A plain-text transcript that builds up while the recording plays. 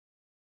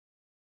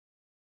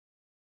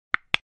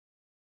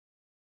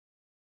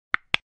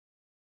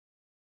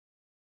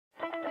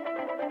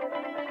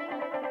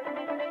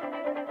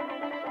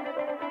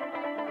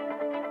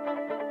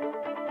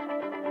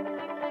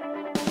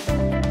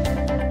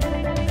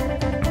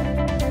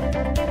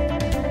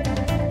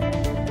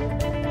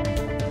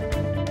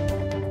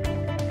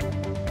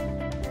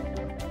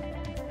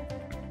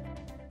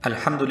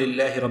الحمد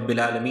لله رب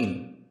العالمين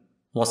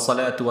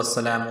والصلاة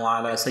والسلام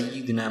على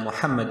سيدنا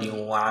محمد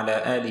وعلى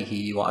آله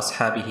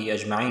وأصحابه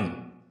أجمعين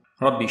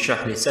رب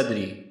اشرح لي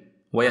صدري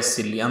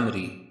ويسر لي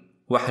أمري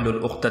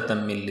واحلل عقدة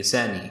من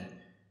لساني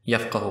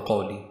يفقه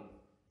قولي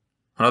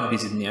رب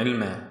زدني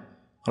علما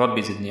رب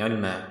زدني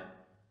علما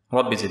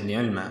رب زدني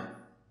علما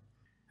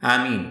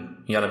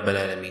آمين يا رب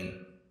العالمين.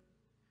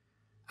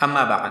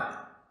 أما بعد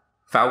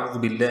فأعوذ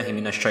بالله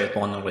من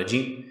الشيطان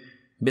الرجيم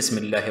بسم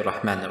الله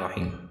الرحمن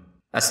الرحيم.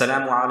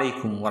 السلام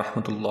عليكم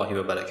ورحمة الله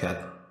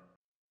وبركاته.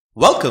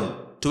 Welcome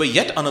to a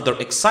yet another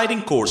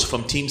exciting course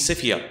from Team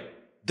CIFIA.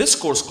 This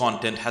course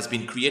content has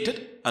been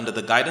created under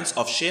the guidance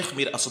of Sheikh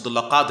Mir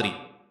Asadullah Qadri,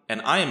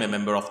 and I am a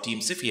member of Team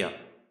CIFIA,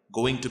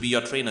 going to be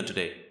your trainer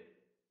today.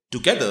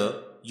 Together,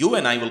 you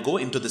and I will go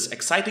into this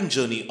exciting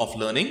journey of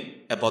learning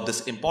about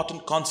this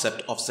important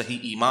concept of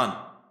Sahih Iman.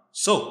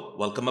 So,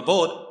 welcome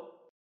aboard.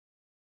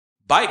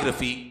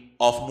 Biography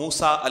of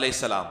Musa alayhi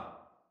salam,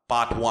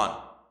 Part 1.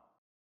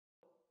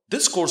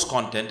 This course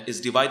content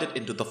is divided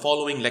into the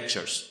following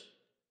lectures.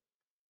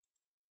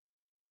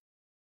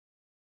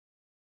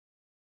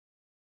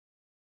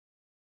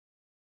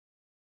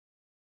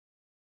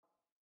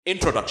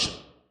 Introduction.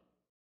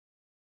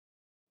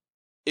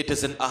 It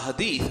is in a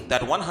hadith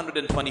that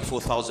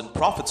 124,000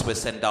 prophets were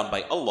sent down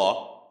by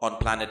Allah on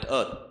planet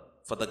Earth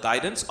for the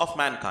guidance of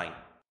mankind,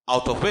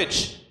 out of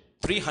which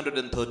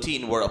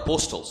 313 were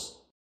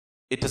apostles.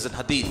 It is in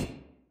hadith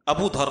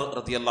Abu Dharr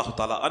radiyallahu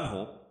ta'ala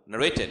anhu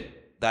narrated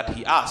that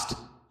he asked,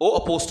 O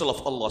Apostle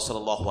of Allah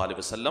sallallahu alaihi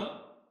wasallam,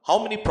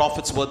 how many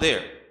prophets were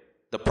there?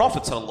 The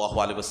Prophet sallallahu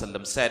alaihi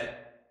wasallam said,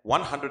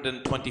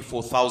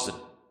 124,000.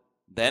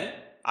 Then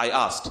I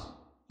asked,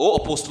 O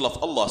Apostle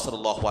of Allah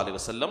sallallahu alaihi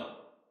wasallam,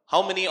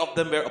 how many of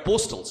them were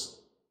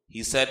apostles?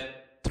 He said,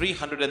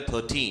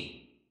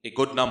 313, a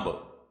good number.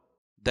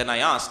 Then I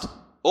asked,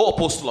 O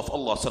Apostle of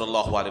Allah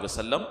sallallahu alaihi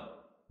wasallam,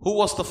 who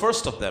was the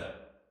first of them?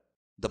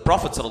 The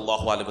Prophet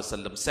sallallahu alaihi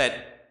wasallam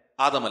said,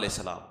 Adam alayhi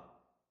salam.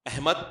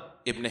 Ahmad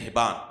ibn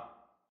Hibban.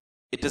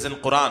 It is in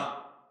Quran,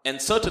 and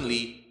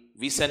certainly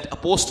we sent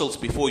apostles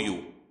before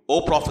you,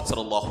 O Prophet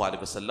sallallahu alaihi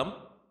wasallam.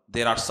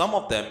 There are some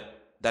of them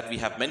that we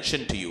have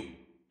mentioned to you,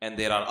 and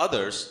there are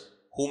others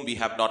whom we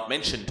have not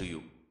mentioned to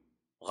you.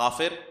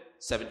 Ghafir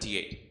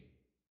 78.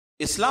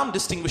 Islam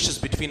distinguishes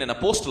between an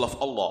apostle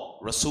of Allah,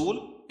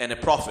 Rasul, and a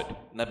prophet,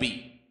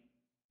 Nabi.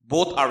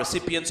 Both are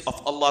recipients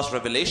of Allah's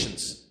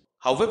revelations.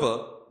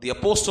 However, the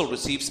apostle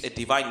receives a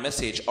divine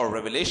message or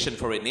revelation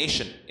for a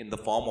nation in the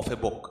form of a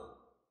book.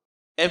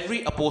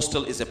 Every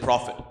apostle is a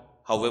prophet.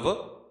 However,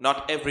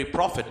 not every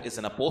prophet is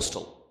an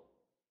apostle.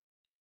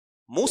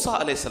 Musa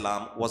alayhi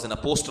salam was an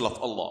apostle of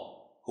Allah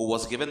who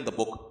was given the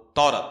book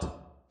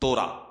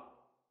Torah.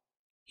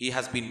 He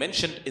has been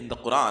mentioned in the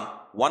Quran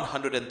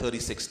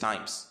 136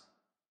 times.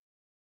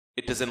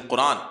 It is in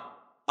Quran,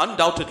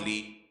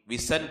 undoubtedly we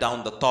sent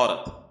down the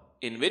Torah,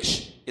 in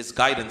which is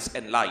guidance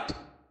and light.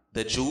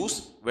 The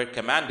Jews were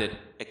commanded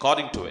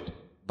according to it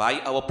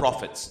by our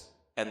prophets,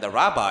 and the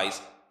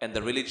rabbis and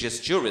the religious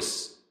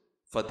jurists,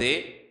 for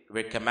they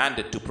were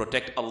commanded to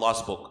protect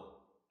Allah's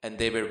book, and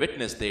they were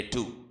witness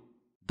thereto.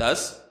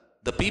 Thus,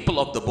 the people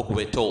of the book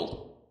were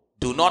told,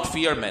 do not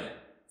fear men,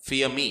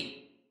 fear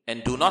me,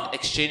 and do not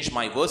exchange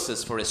my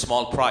verses for a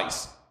small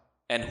price.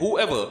 And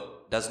whoever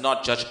does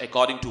not judge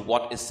according to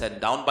what is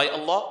sent down by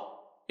Allah,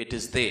 it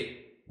is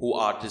they who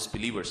are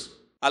disbelievers.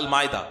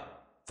 Al-Ma'idah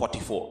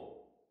 44.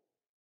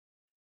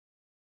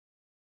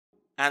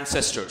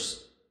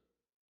 Ancestors.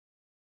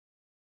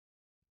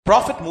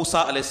 Prophet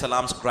Musa alayhi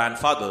salam's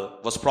grandfather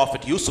was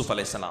Prophet Yusuf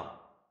alayhi salam.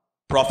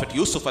 Prophet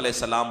Yusuf alayhi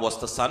salam was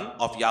the son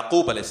of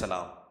Yaqub alayhi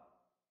salam.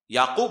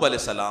 Yaqub alayhi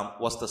salam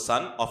was the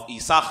son of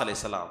Isa alayhi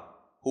salam,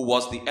 who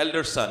was the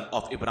elder son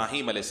of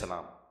Ibrahim alayhi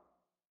salam.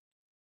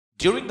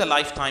 During the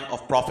lifetime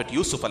of Prophet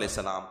Yusuf alayhi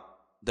salam,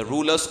 the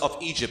rulers of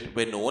Egypt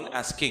were known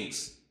as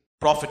kings.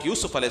 Prophet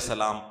Yusuf alayhi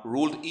salam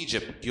ruled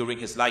Egypt during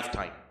his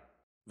lifetime.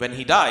 When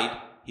he died,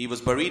 he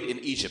was buried in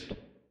Egypt.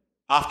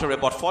 After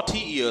about 40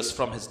 years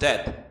from his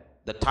death,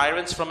 the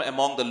tyrants from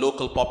among the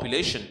local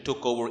population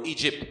took over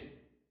Egypt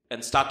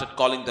and started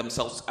calling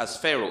themselves as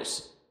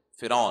pharaohs,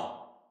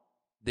 Pharaoh.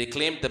 They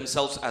claimed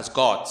themselves as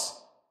gods.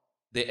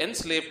 They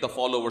enslaved the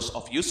followers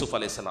of Yusuf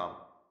alayhi salam.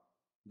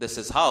 This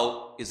is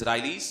how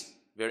Israelis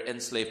were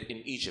enslaved in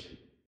Egypt.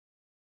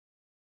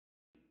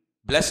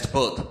 Blessed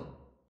birth.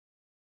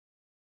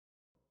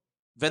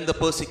 When the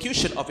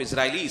persecution of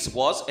Israelis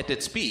was at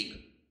its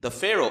peak, the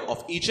Pharaoh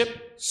of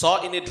Egypt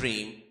saw in a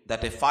dream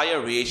that a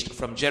fire raged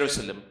from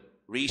Jerusalem,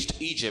 reached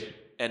Egypt,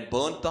 and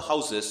burnt the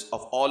houses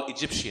of all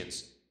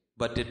Egyptians,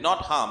 but did not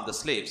harm the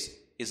slaves,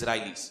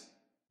 Israelis.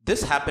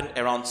 This happened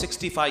around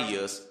 65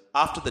 years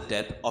after the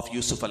death of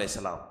Yusuf alayhi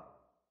salam.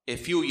 A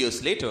few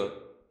years later,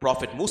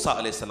 Prophet Musa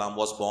alayhi salam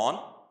was born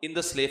in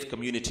the slave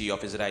community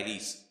of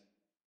Israelis.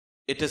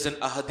 It is in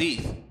a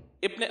hadith,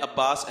 Ibn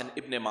Abbas and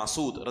Ibn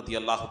Masud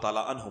radiyallahu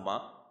ta'ala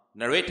anhuma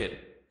narrated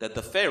that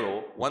the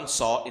Pharaoh once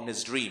saw in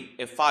his dream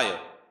a fire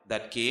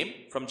that came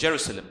from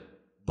Jerusalem,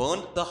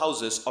 burned the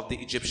houses of the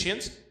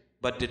Egyptians,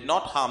 but did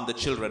not harm the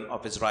children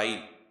of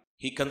Israel.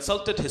 He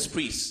consulted his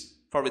priests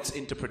for its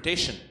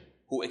interpretation,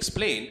 who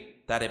explained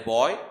that a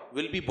boy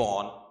will be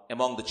born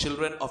among the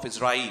children of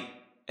Israel,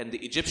 and the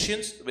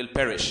Egyptians will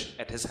perish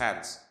at his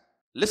hands.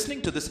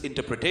 Listening to this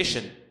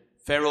interpretation,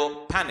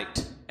 Pharaoh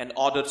panicked and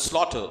ordered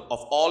slaughter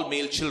of all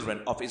male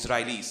children of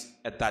Israelis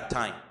at that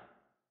time.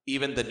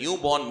 Even the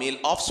newborn male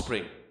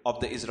offspring of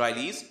the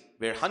Israelis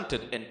were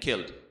hunted and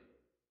killed.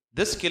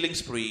 This killing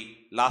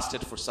spree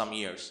lasted for some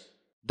years.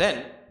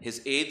 Then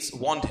his aides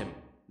warned him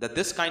that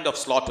this kind of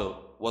slaughter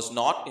was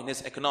not in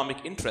his economic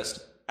interest,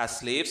 as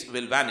slaves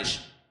will vanish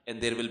and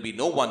there will be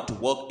no one to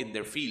work in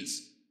their fields.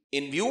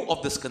 In view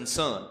of this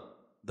concern,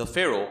 the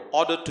Pharaoh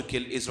ordered to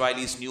kill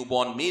Israelis'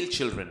 newborn male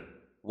children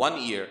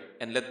 1 year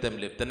and let them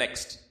live the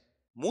next.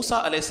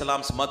 Musa alayhi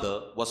salam's mother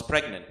was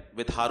pregnant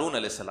with Harun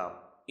alayhi salam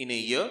in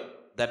a year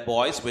that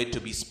boys were to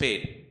be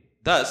spared.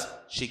 Thus,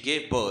 she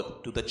gave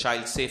birth to the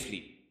child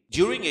safely.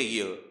 During a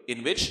year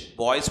in which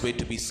boys were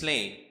to be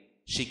slain,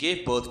 she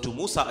gave birth to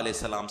Musa alayhi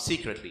salam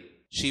secretly.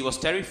 She was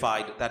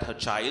terrified that her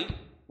child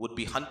would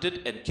be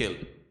hunted and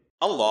killed.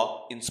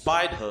 Allah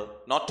inspired her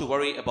not to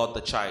worry about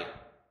the child,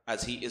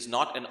 as he is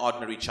not an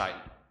ordinary child.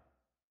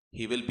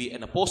 He will be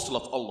an apostle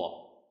of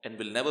Allah and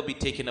will never be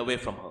taken away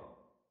from her.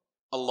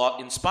 Allah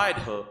inspired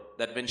her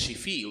that when she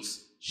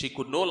feels she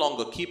could no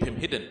longer keep him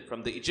hidden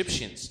from the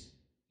Egyptians,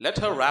 let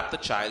her wrap the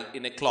child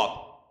in a cloth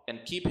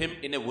and keep him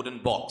in a wooden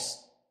box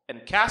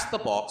and cast the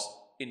box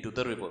into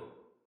the river.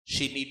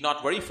 She need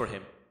not worry for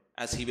him,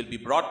 as he will be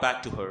brought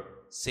back to her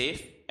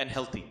safe and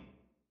healthy.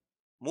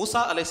 Musa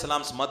alayhi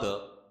salam's mother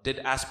did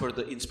as per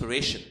the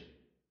inspiration,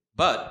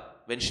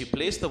 but when she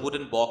placed the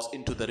wooden box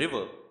into the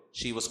river,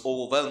 she was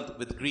overwhelmed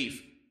with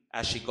grief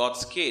as she got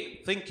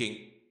scared, thinking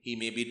he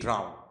may be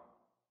drowned.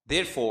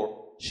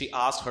 Therefore, she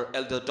asked her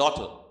elder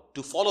daughter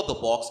to follow the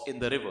box in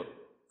the river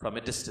from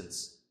a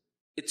distance.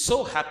 It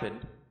so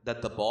happened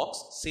that the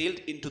box sailed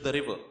into the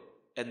river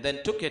and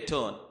then took a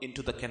turn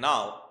into the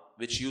canal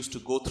which used to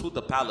go through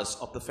the palace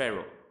of the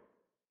Pharaoh.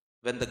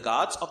 When the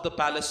guards of the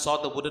palace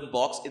saw the wooden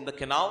box in the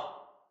canal,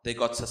 they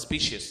got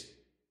suspicious.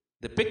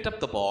 They picked up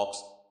the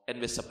box and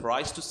were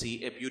surprised to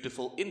see a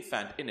beautiful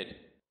infant in it.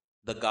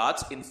 The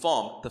guards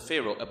informed the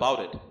Pharaoh about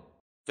it.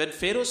 When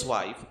Pharaoh's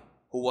wife,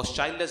 who was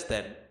childless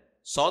then,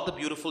 saw the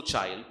beautiful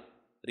child,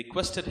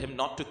 requested him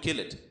not to kill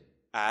it,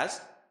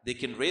 as they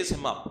can raise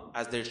him up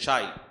as their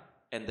child,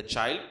 and the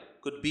child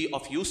could be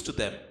of use to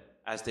them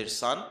as their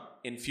son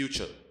in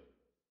future.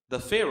 The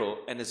Pharaoh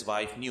and his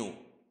wife knew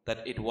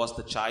that it was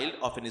the child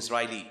of an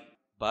Israeli,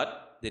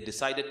 but they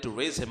decided to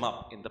raise him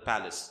up in the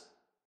palace.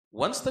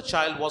 Once the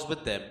child was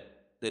with them,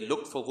 they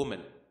looked for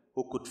women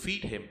who could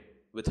feed him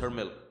with her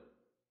milk.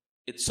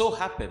 It so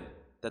happened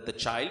that the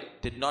child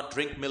did not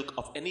drink milk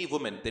of any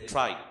woman they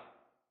tried.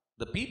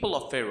 The people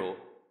of Pharaoh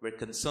were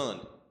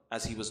concerned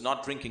as he was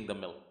not drinking the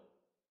milk.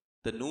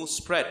 The news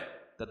spread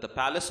that the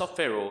palace of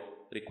Pharaoh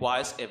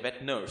requires a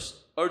wet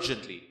nurse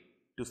urgently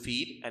to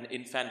feed an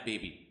infant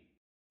baby.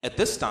 At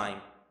this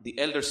time, the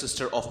elder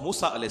sister of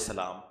Musa alayhi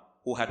salam,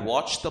 who had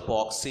watched the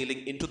box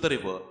sailing into the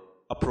river,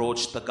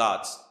 approached the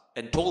guards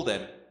and told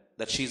them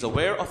that she is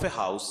aware of a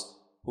house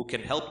who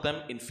can help them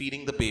in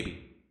feeding the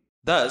baby.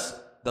 Thus,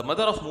 the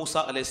mother of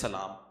Musa alayhi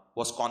salam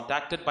was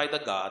contacted by the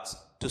guards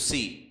to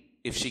see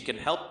if she can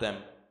help them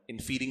in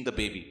feeding the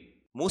baby.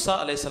 Musa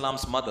alayhi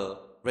salam's mother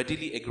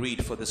readily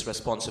agreed for this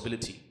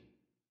responsibility.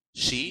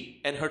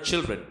 She and her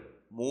children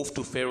moved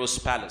to Pharaoh's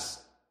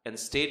palace and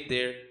stayed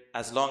there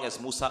as long as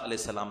Musa alayhi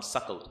salam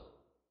suckled.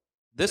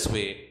 This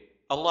way,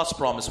 Allah's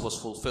promise was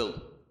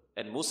fulfilled,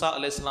 and Musa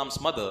alayhi salam's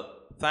mother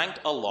thanked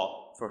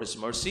Allah for his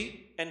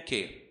mercy and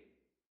care.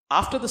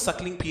 After the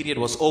suckling period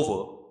was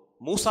over,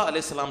 Musa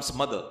alayhi salam's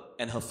mother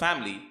and her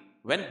family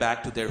went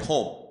back to their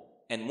home,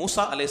 and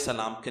Musa alayhi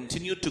salam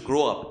continued to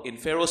grow up in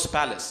Pharaoh's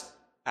palace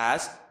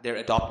as their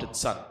adopted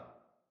son.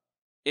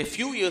 A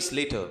few years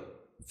later,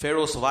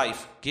 Pharaoh's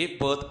wife gave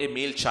birth a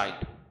male child,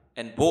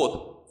 and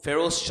both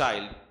Pharaoh's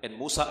child and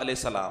Musa alayhi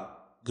salam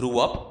grew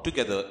up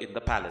together in the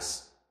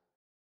palace.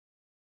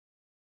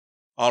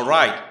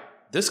 Alright,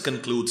 this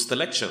concludes the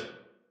lecture.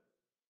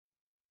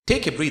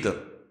 Take a breather,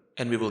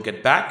 and we will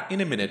get back in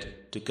a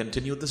minute to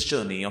continue this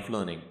journey of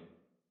learning.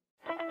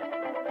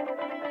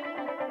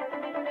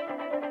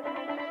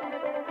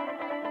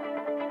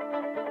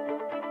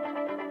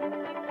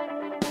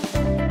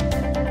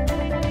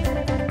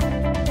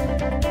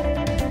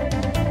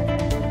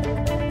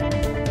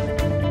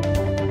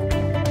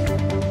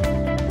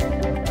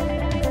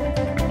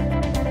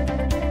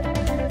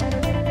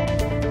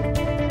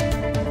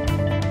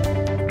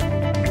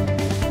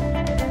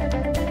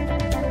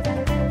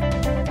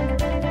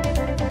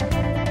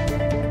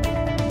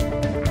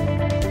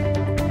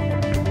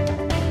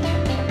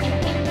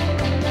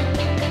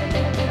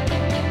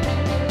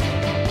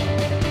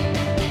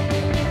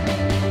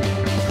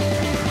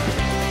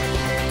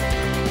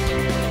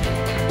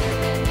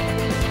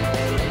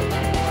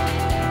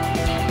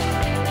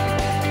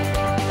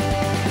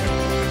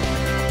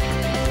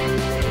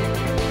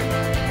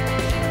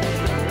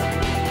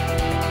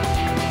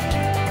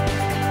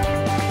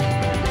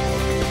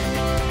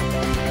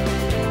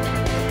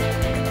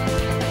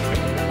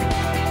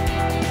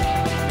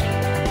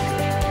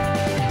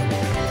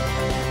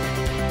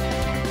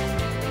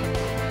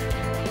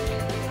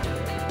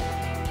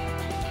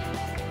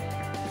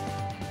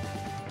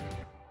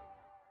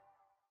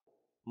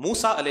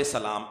 Musa alayhi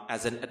salam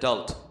as an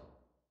adult.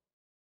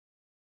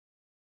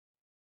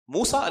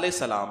 Musa alayhi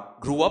salam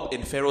grew up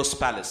in Pharaoh's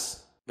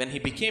palace. When he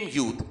became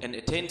youth and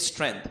attained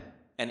strength,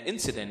 an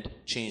incident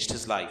changed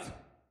his life.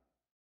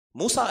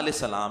 Musa alayhi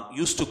salam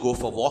used to go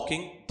for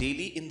walking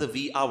daily in the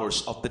wee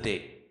hours of the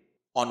day.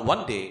 On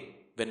one day,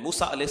 when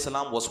Musa alayhi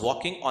salam was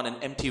walking on an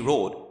empty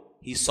road,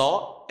 he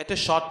saw at a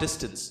short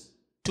distance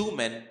two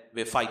men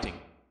were fighting.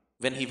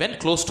 When he went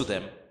close to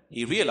them,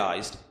 he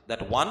realized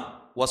that one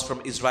was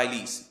from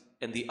Israelis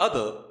and the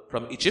other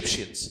from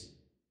Egyptians.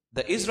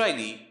 The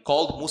Israeli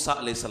called Musa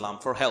alayhi salam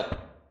for help.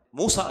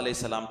 Musa alayhi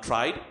salam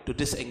tried to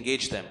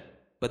disengage them,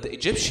 but the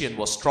Egyptian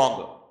was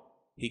stronger.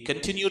 He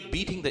continued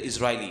beating the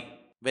Israeli.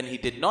 When he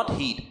did not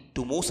heed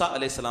to Musa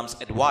alayhi salam's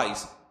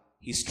advice,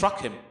 he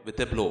struck him with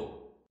a blow.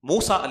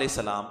 Musa alayhi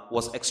salam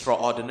was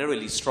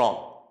extraordinarily strong.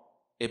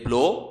 A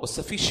blow was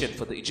sufficient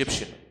for the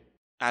Egyptian.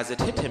 As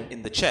it hit him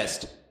in the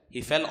chest,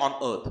 he fell on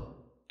earth,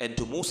 and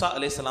to Musa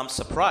alayhi salam's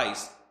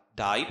surprise,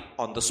 died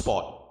on the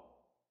spot.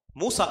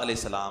 Musa alayhi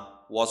salam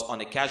was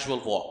on a casual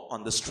walk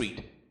on the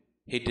street.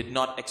 He did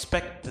not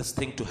expect this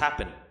thing to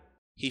happen.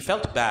 He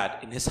felt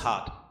bad in his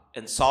heart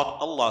and sought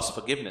Allah's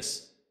forgiveness.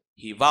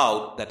 He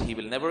vowed that he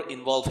will never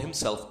involve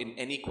himself in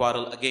any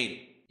quarrel again.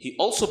 He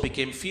also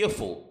became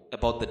fearful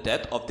about the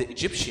death of the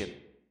Egyptian,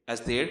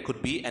 as there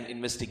could be an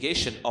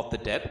investigation of the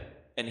death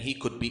and he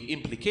could be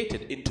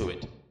implicated into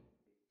it.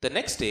 The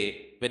next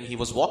day, when he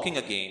was walking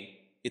again,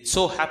 it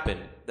so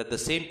happened that the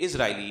same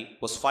Israeli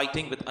was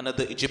fighting with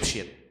another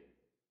Egyptian.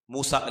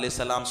 Musa alayhi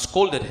salam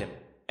scolded him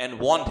and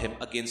warned him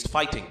against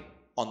fighting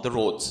on the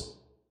roads.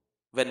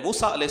 When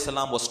Musa alayhi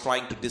salam was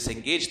trying to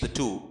disengage the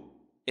two,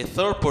 a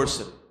third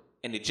person,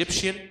 an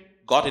Egyptian,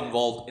 got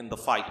involved in the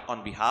fight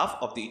on behalf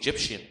of the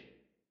Egyptian.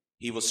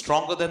 He was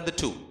stronger than the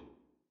two.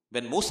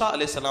 When Musa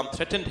alayhi salam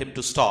threatened him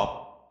to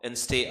stop and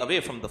stay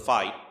away from the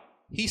fight,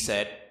 he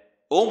said,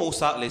 "O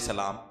Musa alayhi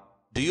salam,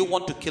 do you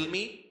want to kill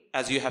me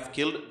as you have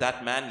killed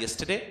that man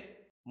yesterday?"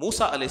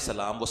 Musa alayhi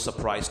salam was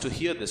surprised to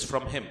hear this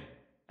from him,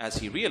 as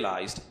he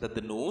realized that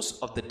the news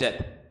of the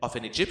death of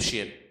an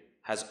Egyptian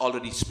has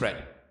already spread.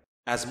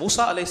 As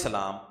Musa alayhi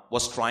salam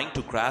was trying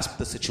to grasp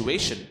the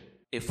situation,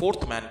 a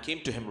fourth man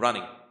came to him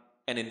running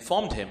and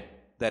informed him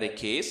that a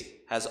case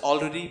has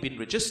already been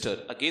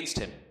registered against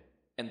him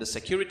and the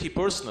security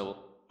personnel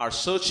are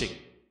searching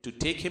to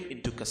take him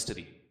into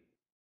custody.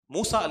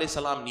 Musa alayhi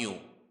salam knew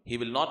he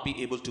will not be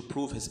able to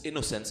prove his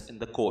innocence in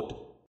the court.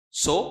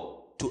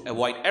 So, to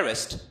avoid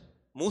arrest,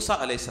 Musa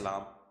alayhi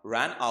salam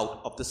ran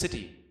out of the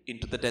city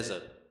into the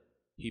desert.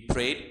 He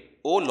prayed,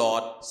 "O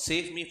Lord,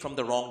 save me from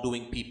the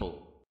wrongdoing people."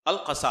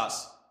 Al-Qasas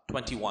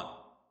 21.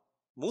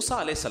 Musa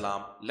alayhi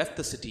salam left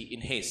the city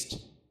in haste.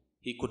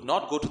 He could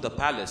not go to the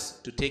palace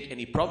to take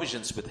any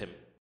provisions with him.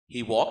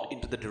 He walked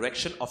into the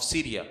direction of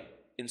Syria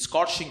in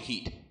scorching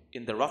heat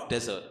in the rough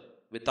desert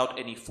without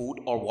any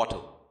food or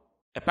water.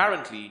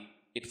 Apparently,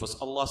 it was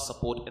Allah's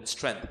support and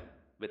strength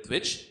with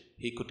which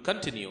he could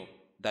continue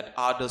that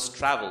arduous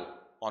travel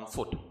on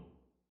foot.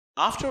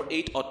 After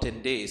 8 or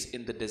 10 days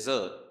in the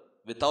desert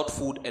without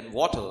food and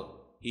water,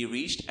 he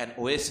reached an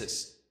oasis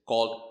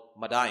called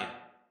Madain,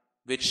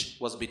 which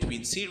was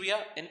between Syria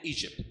and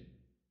Egypt.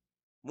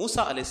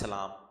 Musa alayhi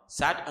salam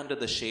sat under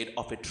the shade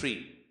of a tree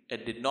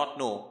and did not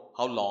know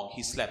how long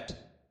he slept.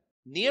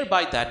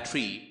 Nearby that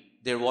tree,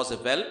 there was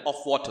a well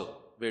of water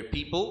where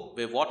people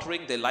were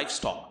watering their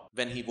livestock.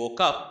 When he woke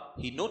up,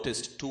 he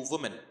noticed two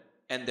women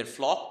and their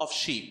flock of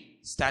sheep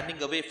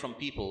standing away from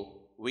people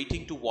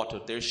waiting to water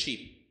their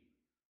sheep.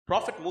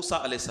 Prophet Musa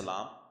alayhi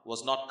salam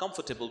was not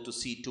comfortable to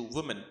see two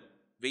women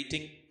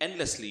waiting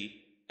endlessly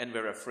and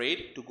were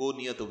afraid to go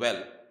near the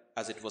well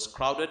as it was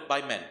crowded by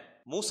men.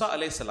 Musa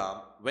alayhi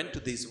salam went to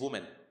these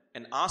women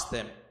and asked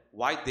them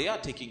why they are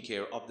taking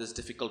care of this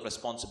difficult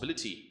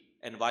responsibility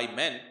and why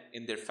men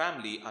in their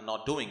family are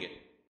not doing it.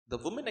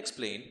 The women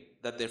explained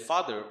that their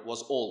father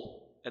was old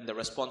and the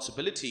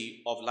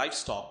responsibility of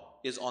livestock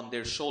is on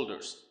their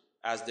shoulders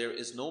as there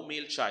is no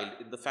male child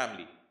in the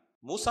family.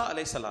 Musa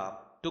alayhi salam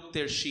took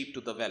their sheep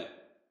to the well,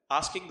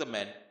 asking the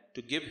men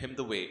to give him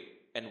the way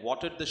and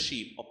watered the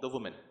sheep of the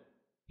women.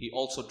 He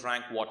also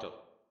drank water.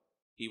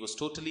 He was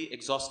totally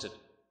exhausted.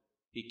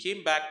 He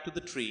came back to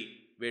the tree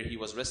where he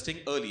was resting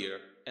earlier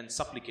and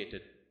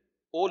supplicated,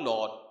 "O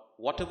Lord,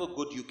 whatever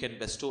good you can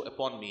bestow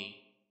upon me,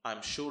 I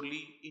am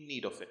surely in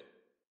need of it."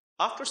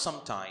 After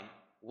some time,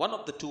 one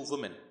of the two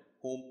women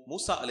whom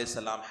Musa alayhi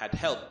salam had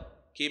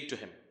helped came to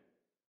him.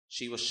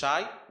 She was shy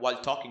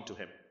while talking to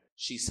him.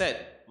 She said,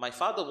 "My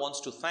father wants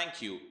to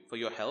thank you for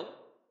your help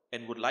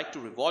and would like to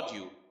reward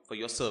you for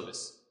your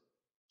service."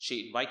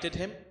 She invited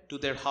him to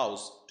their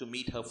house to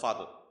meet her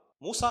father.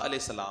 Musa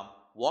alayhi salam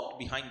walked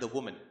behind the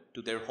woman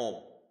to their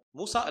home.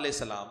 Musa alayhi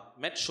salam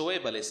met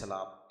Shoaib alayhi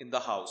salam in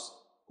the house,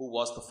 who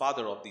was the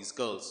father of these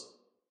girls.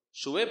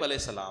 Shoaib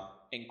alayhi salam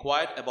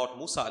inquired about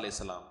Musa alayhi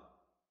salam.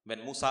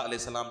 When Musa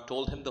alayhi salam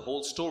told him the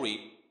whole story,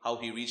 how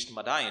he reached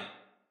Madain,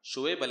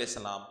 Shoaib alayhi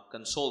salam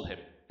consoled him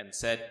and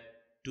said,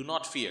 "Do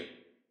not fear.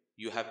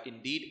 You have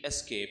indeed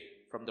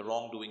escaped from the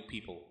wrongdoing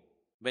people."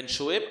 When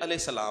Shuaib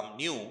alayhi salam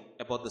knew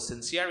about the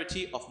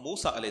sincerity of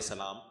Musa alayhi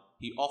salam,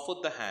 he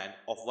offered the hand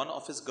of one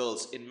of his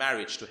girls in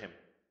marriage to him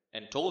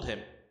and told him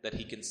that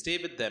he can stay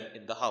with them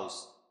in the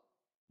house.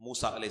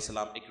 Musa alayhi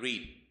salam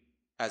agreed.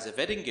 As a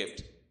wedding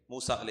gift,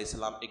 Musa alayhi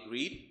salam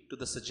agreed to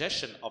the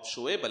suggestion of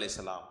Shuaib alayhi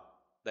salam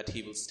that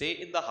he will stay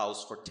in the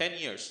house for 10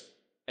 years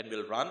and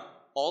will run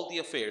all the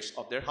affairs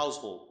of their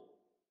household.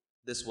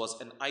 This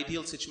was an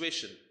ideal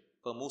situation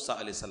for Musa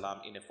alayhi salam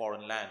in a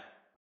foreign land.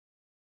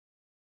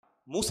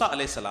 Musa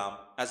alayhi salam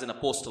as an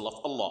apostle of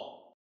Allah.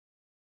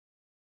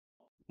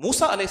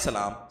 Musa alayhi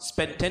salam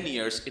spent 10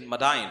 years in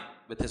Madain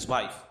with his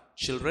wife,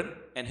 children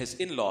and his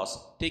in-laws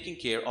taking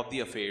care of the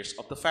affairs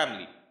of the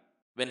family.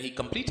 When he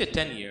completed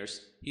 10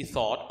 years, he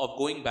thought of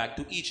going back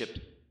to Egypt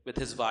with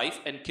his wife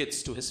and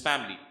kids to his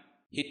family.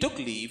 He took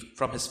leave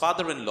from his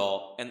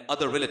father-in-law and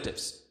other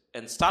relatives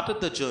and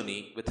started the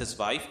journey with his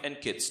wife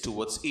and kids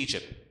towards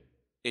Egypt.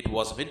 It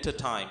was winter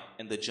time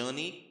and the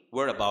journey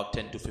were about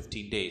 10 to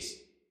 15 days.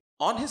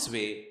 On his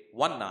way,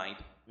 one night,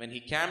 when he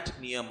camped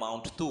near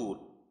Mount Tur,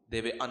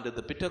 they were under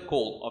the bitter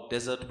cold of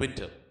desert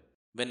winter.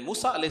 When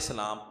Musa alayhi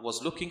salam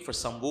was looking for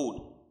some wood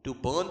to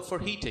burn for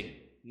heating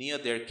near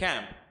their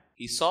camp,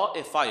 he saw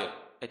a fire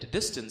at a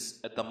distance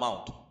at the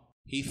mount.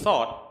 He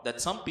thought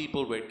that some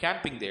people were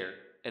camping there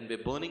and were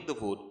burning the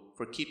wood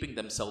for keeping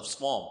themselves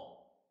warm.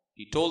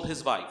 He told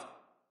his wife,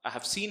 "I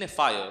have seen a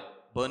fire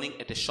burning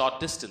at a short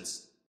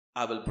distance.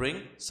 I will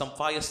bring some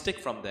fire stick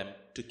from them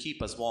to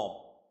keep us warm,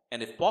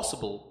 and if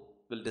possible,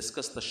 will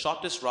discuss the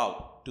shortest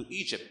route to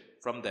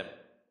Egypt from them."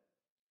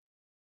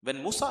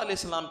 When Musa alayhi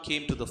salam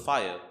came to the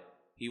fire,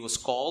 he was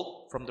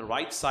called from the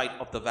right side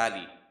of the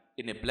valley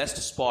in a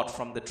blessed spot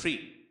from the tree.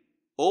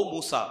 "O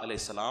Musa alayhi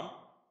salam,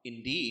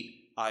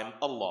 indeed I am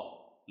Allah,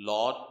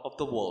 Lord of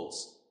the worlds."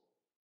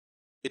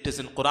 It is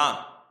in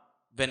Quran.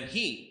 When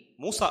he,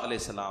 Musa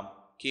alayhi salam,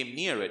 came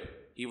near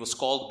it, he was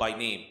called by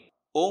name.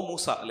 "O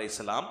Musa alayhi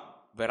salam,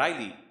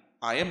 verily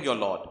I am your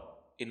Lord.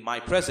 In my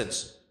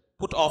presence,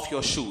 put off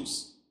your shoes.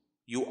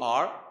 You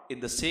are in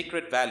the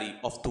sacred valley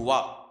of Tuwa.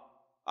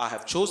 I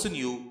have chosen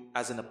you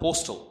as an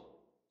apostle.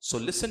 So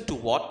listen to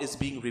what is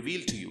being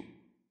revealed to you.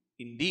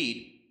 Indeed,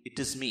 it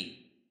is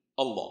me,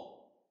 Allah.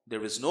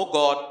 There is no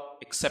God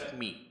except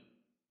me.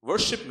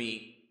 Worship me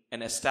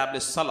and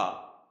establish Salah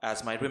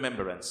as my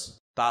remembrance."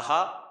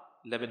 Taha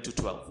 11 to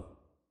 12.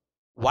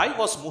 Why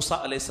was Musa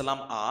alayhi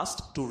salam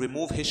asked to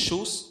remove his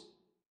shoes?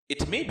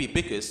 It may be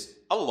because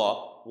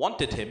Allah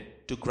wanted him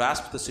to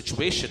grasp the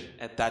situation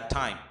at that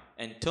time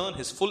and turn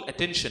his full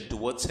attention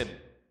towards him.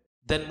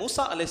 Then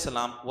Musa alayhi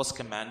salam was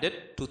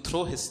commanded to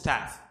throw his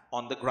staff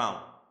on the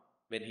ground.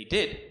 When he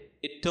did,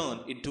 it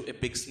turned into a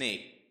big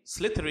snake,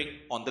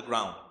 slithering on the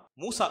ground.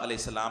 Musa alayhi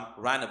salam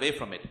ran away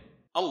from it.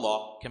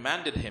 Allah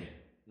commanded him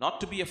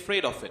not to be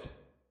afraid of it.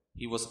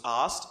 He was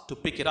asked to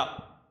pick it up.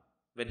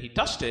 When he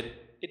touched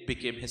it, it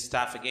became his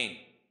staff again.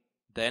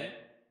 Then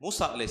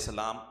Musa alayhi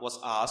salam was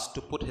asked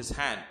to put his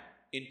hand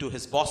into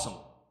his bosom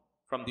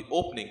from the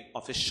opening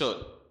of his shirt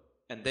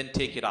and then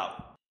take it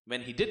out.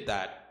 When he did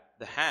that,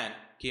 the hand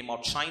came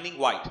out shining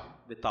white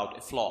without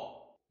a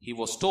flaw. He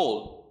was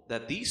told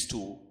that these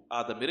two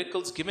are the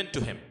miracles given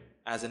to him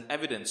as an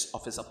evidence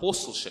of his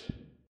apostleship.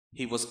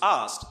 He was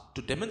asked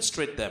to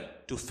demonstrate them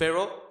to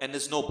Pharaoh and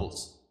his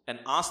nobles and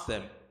asked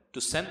them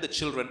to send the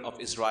children of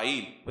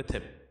Israel with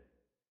him.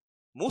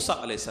 Musa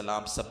alayhi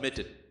salam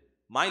submitted,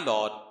 "My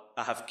Lord,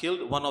 I have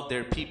killed one of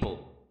their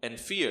people and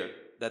fear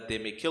that they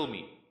may kill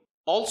me.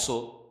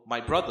 Also,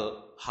 my brother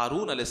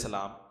Harun alayhi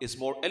salam is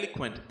more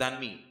eloquent than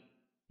me.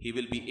 He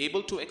will be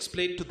able to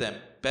explain to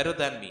them better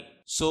than me.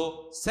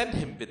 So send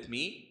him with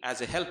me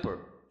as a helper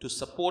to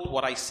support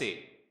what I say,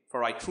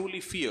 for I truly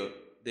fear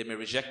they may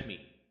reject me."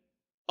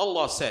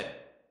 Allah said,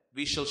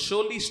 "We shall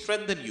surely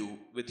strengthen you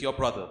with your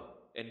brother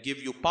and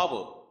give you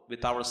power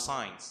with our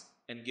signs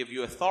and give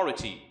you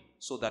authority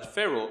so that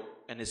Pharaoh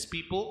and his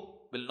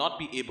people will not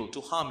be able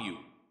to harm you.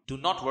 Do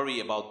not worry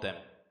about them.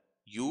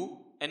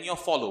 You and your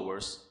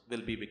followers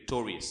will be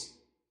victorious."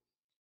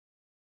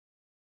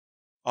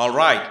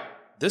 Alright,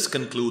 this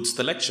concludes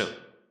the lecture.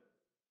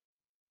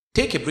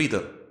 Take a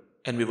breather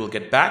and we will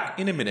get back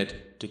in a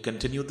minute to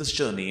continue this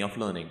journey of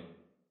learning.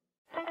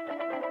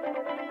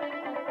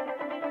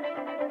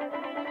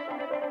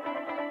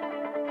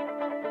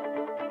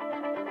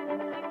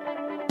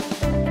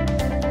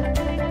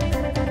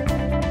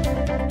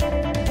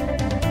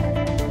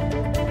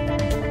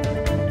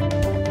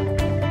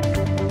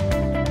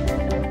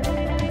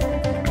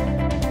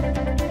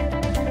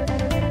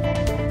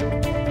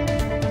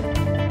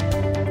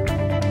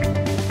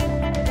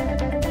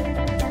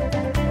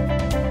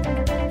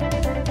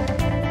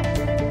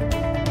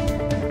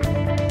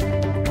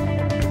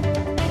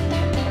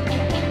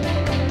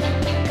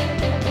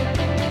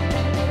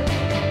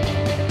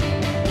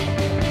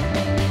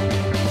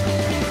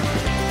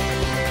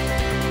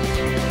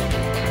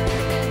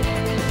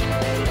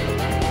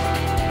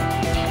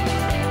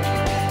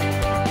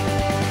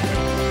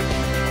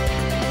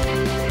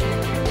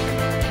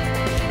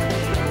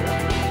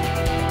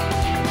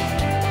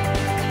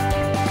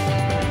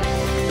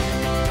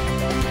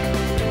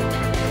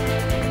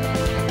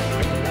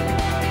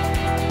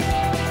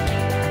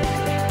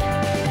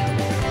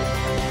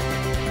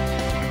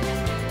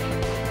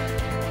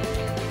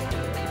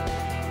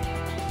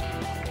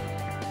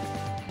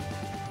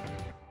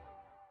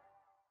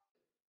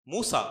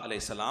 Musa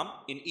alayhi salam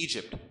in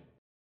Egypt.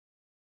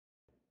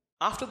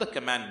 After the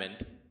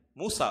commandment,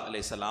 Musa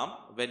alayhi salam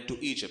went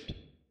to Egypt.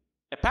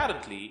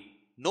 Apparently,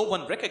 no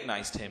one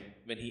recognized him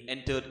when he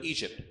entered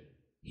Egypt.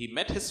 He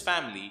met his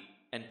family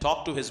and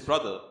talked to his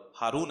brother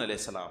Harun alayhi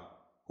salam,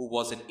 who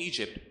was in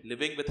Egypt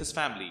living with his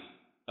family,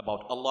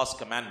 about Allah's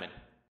commandment.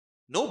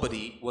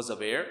 Nobody was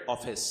aware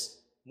of his,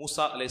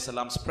 Musa alayhi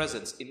salam's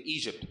presence in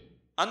Egypt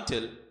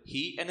until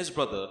he and his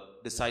brother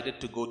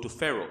decided to go to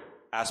Pharaoh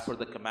as per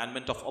the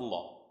commandment of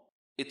Allah.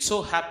 It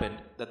so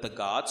happened that the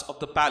guards of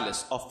the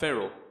palace of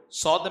Pharaoh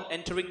saw them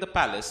entering the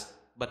palace,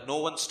 but no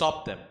one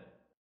stopped them.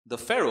 The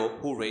Pharaoh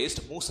who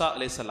raised Musa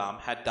alayhi salam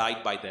had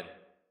died by then.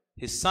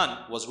 His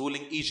son was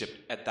ruling Egypt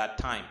at that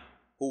time,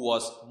 who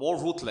was more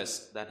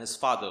ruthless than his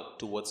father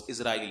towards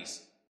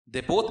Israelis.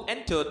 They both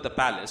entered the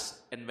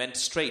palace and went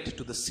straight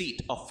to the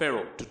seat of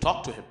Pharaoh to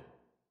talk to him.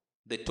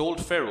 They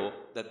told Pharaoh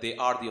that they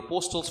are the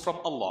apostles from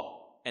Allah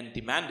and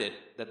demanded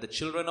that the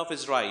children of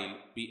Israel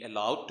be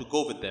allowed to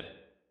go with them.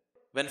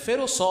 When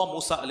Pharaoh saw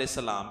Musa alayhi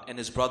salam and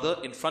his brother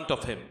in front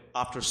of him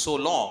after so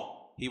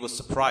long, he was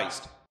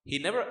surprised. He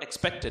never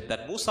expected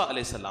that Musa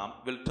alayhi salam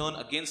will turn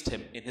against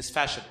him in his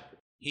fashion.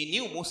 He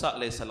knew Musa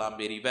alayhi salam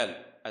very well,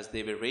 as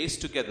they were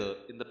raised together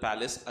in the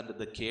palace under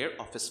the care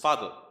of his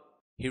father.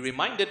 He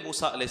reminded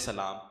Musa alayhi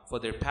salam for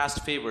their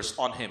past favors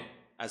on him,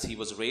 as he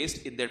was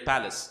raised in their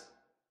palace.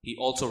 He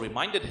also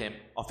reminded him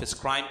of his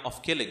crime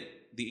of killing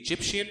the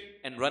Egyptian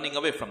and running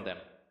away from them.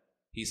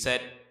 He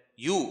said,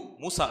 "You,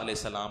 Musa alayhi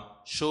salam,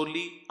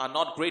 surely are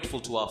not grateful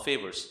to our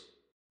favors."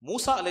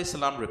 Musa alayhi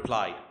salam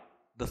replied,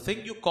 "The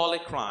thing you call a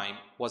crime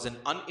was an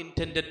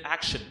unintended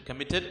action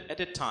committed at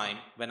a time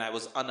when I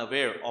was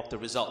unaware of the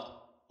result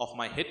of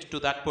my hit to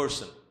that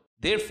person.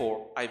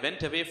 Therefore, I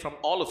went away from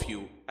all of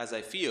you, as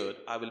I feared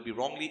I will be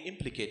wrongly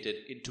implicated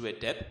into a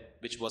death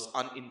which was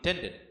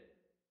unintended.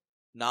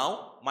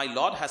 Now, my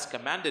Lord has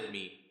commanded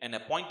me and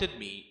appointed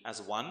me as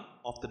one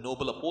of the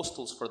noble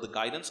apostles for the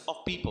guidance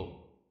of people.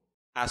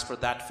 As for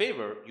that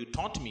favor you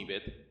taunt me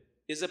with,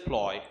 is a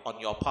ploy on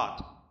your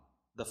part.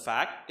 The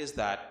fact is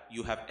that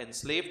you have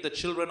enslaved the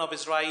children of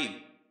Israel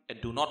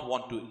and do not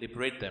want to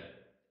liberate them."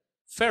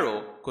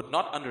 Pharaoh could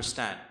not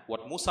understand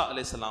what Musa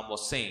alayhi salam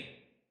was saying.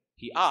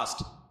 He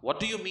asked, "What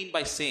do you mean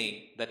by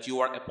saying that you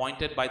are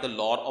appointed by the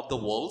Lord of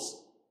the worlds?"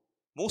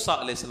 Musa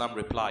alayhi salam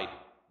replied,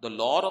 "The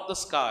Lord of the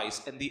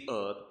skies and the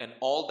earth and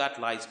all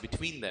that lies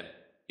between them,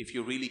 if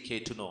you really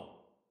care to know."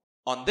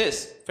 On this,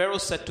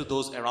 Pharaoh said to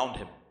those around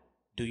him,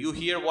 "Do you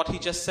hear what he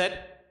just said?"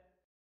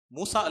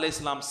 Musa alayhi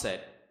salam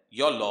said,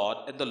 "Your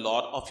Lord and the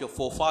Lord of your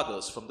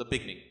forefathers from the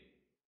beginning."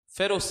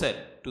 Pharaoh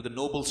said to the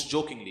nobles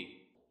jokingly,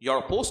 "Your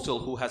apostle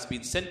who has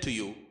been sent to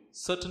you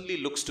certainly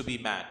looks to be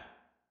mad."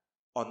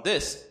 On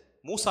this,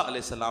 Musa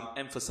alayhi salam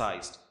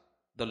emphasized,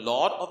 "The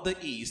Lord of the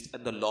east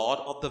and the Lord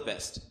of the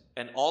west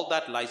and all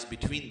that lies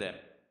between them,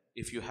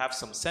 if you have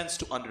some sense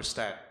to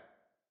understand."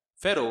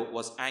 Pharaoh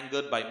was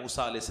angered by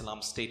Musa alayhi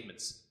salam's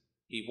statements.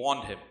 He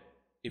warned him,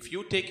 "If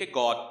you take a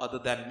god other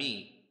than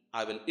me,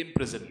 I will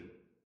imprison you."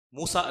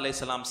 Musa alayhi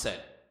salam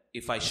said,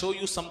 "If I show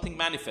you something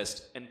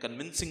manifest and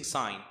convincing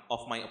sign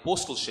of my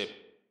apostleship,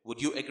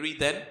 would you agree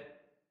then?"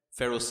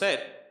 Pharaoh said,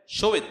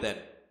 "Show it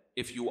then,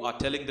 if you are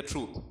telling the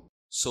truth."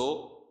 So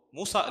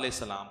Musa alayhi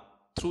salam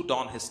threw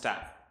down his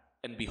staff,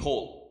 and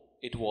behold,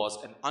 it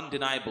was an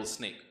undeniable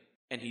snake,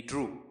 and he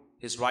drew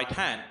his right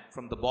hand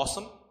from the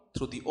bosom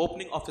through the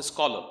opening of his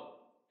collar,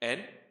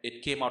 and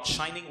it came out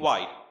shining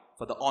white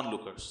for the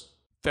onlookers.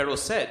 Pharaoh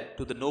said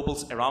to the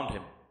nobles around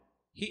him,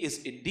 "He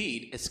is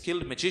indeed a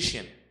skilled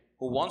magician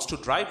who wants to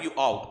drive you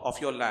out of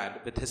your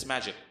land with his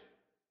magic."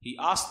 He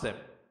asked them,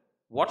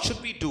 "What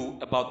should we do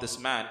about this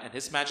man and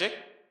his magic?"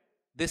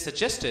 They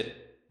suggested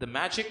the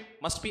magic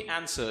must be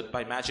answered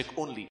by magic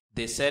only.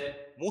 They said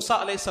Musa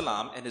alayhi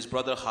salam and his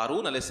brother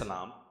Harun alayhi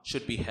salam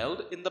should be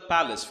held in the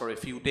palace for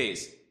a few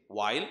days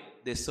while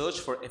they search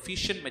for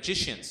efficient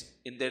magicians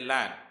in their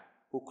land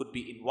who could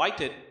be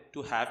invited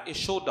to have a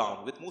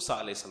showdown with Musa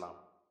alayhi salam.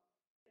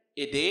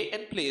 A day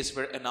and place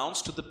were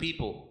announced to the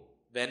people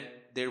when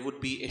there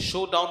would be a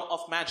showdown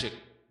of magic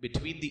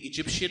between the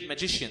Egyptian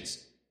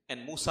magicians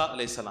and Musa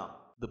alayhi salam.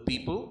 The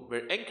people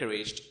were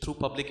encouraged through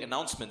public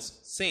announcements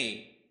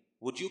saying,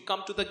 "Would you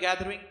come to the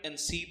gathering and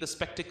see the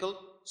spectacle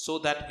so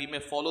that we may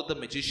follow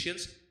the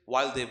magicians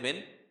while they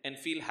win and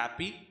feel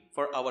happy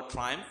for our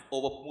triumph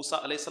over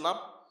Musa alayhi salam?"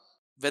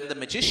 When the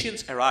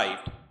magicians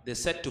arrived, they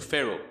said to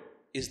Pharaoh,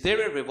 "Is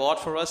there a reward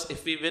for us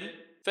if we win?"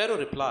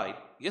 Pharaoh replied,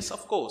 "Yes,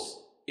 of course.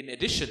 In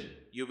addition,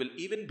 you will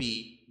even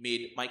be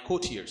made my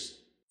courtiers."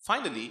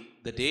 Finally,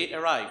 the day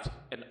arrived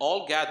and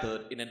all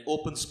gathered in an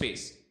open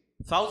space.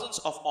 Thousands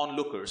of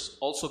onlookers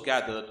also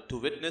gathered to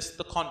witness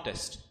the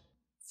contest.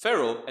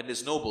 Pharaoh and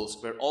his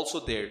nobles were also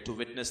there to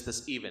witness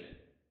this event.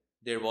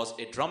 There was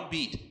a drum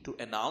beat to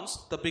announce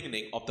the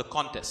beginning of the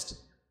contest.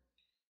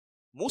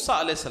 Musa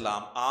alayhi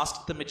salam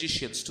asked the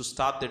magicians to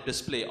start their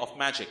display of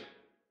magic.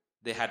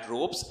 They had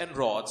ropes and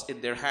rods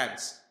in their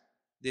hands.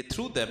 They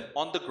threw them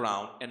on the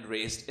ground and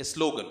raised a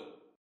slogan,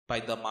 "By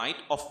the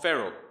might of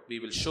Pharaoh, we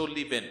will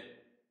surely win."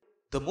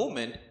 The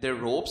moment their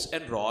ropes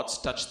and rods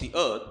touched the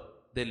earth,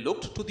 they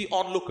looked to the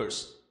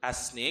onlookers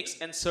as snakes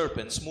and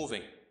serpents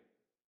moving.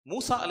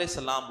 Musa a.s.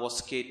 was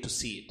scared to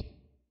see it.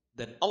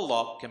 Then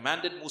Allah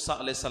commanded Musa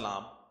a.s.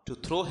 to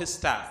throw his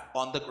staff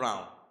on the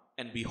ground,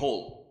 and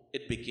behold,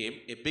 it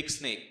became a big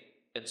snake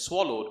and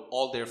swallowed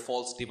all their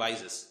false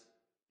devices.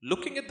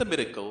 Looking at the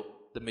miracle,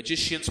 the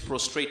magicians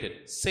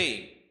prostrated,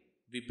 saying,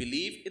 "We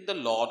believe in the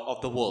Lord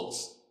of the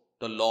worlds,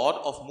 the Lord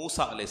of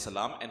Musa a.s.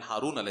 and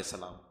Harun a.s."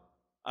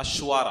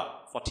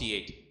 Ash-Shu'ara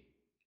 48.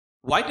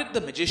 Why did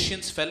the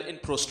magicians fell in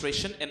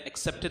prostration and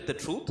accepted the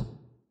truth?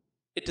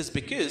 It is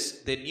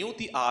because they knew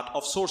the art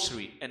of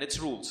sorcery and its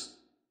rules,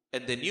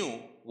 and they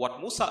knew what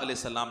Musa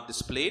a.s.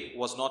 displayed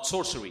was not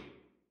sorcery.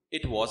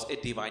 It was a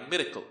divine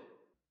miracle.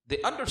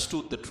 They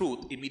understood the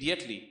truth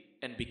immediately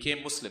and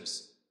became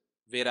Muslims,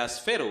 whereas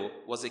Pharaoh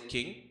was a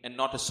king and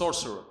not a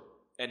sorcerer,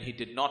 and he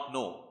did not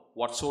know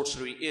what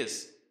sorcery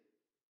is.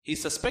 He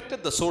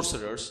suspected the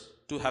sorcerers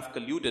to have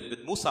colluded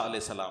with Musa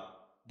a.s.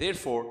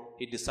 Therefore,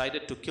 he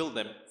decided to kill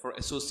them for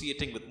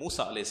associating with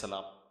Musa a.s.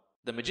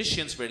 The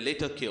magicians were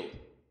later killed,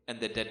 and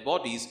their dead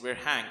bodies were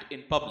hanged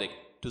in public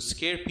to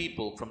scare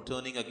people from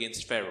turning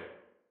against Pharaoh.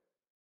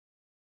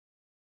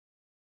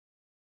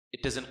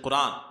 It is in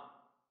Quran.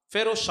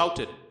 Pharaoh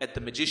shouted at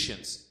the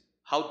magicians,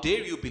 "How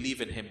dare you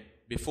believe in him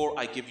before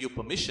I give you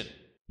permission?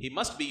 He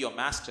must be your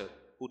master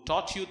who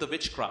taught you the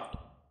witchcraft.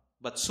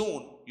 But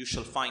soon you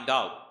shall find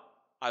out.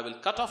 I will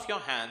cut off your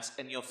hands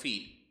and your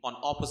feet on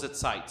opposite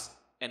sides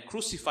and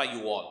crucify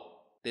you all."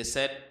 They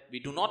said, "We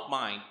do not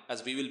mind,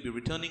 as we will be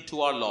returning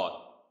to our Lord.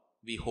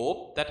 We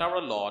hope that our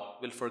Lord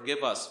will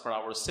forgive us for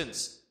our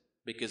sins,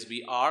 because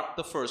we are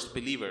the first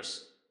believers."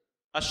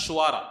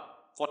 Ash-Shu'ara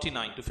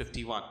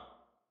 49-51.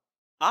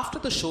 After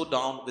the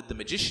showdown with the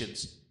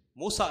magicians,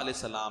 Musa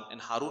a.s.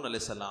 and Harun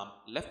a.s.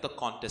 left the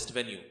contest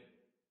venue.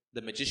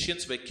 The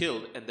magicians were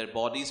killed and their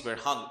bodies were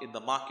hung in the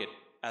market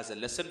as a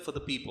lesson for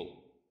the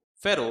people.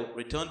 Pharaoh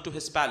returned to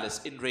his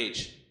palace in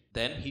rage.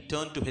 Then he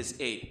turned to his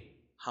aide,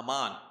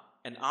 Haman,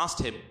 and asked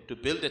him to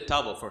build a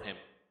tower for him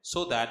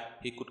so that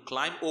he could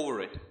climb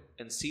over it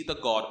and see the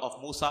God of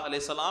Musa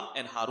a.s.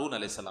 and Harun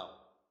a.s.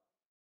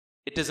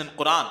 It is in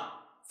Quran.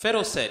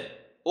 Pharaoh said,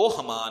 "O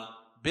Haman,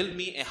 build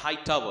me a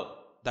high tower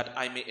that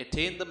I may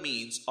attain the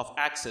means of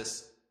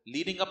access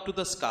leading up to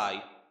the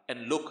sky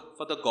and look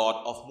for the God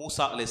of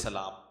Musa a.s.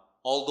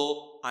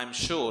 although I am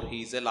sure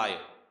he is a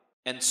liar."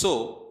 And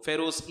so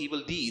Pharaoh's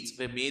evil deeds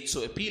were made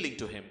so appealing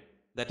to him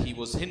that he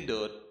was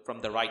hindered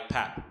from the right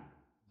path.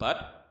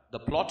 But the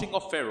plotting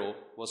of Pharaoh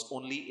was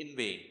only in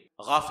vain.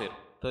 Ghafir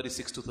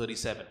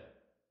 36-37.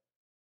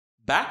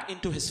 Back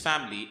into his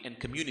family and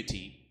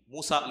community,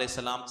 Musa a.s.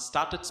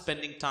 started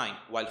spending time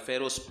while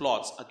Pharaoh's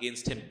plots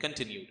against him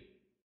continued.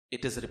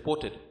 It is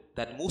reported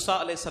that Musa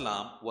a.s.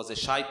 was a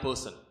shy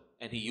person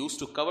and he used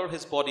to cover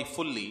his body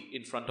fully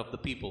in front of the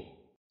people.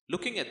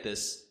 Looking at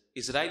this,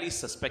 Israelis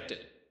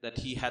suspected that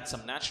he had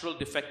some natural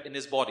defect in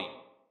his body,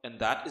 and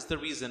that is the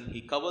reason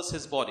he covers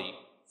his body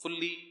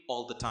fully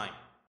all the time.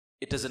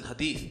 It is in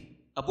Hadith.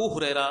 Abu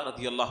Huraira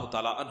radiyallahu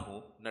ta'ala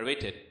anhu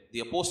narrated,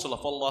 the Apostle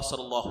of Allah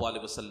sallallahu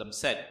alaihi wasallam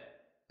said,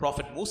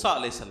 Prophet Musa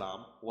alayhi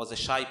salam was a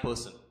shy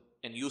person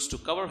and used to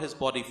cover his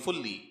body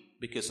fully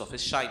because of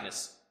his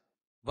shyness.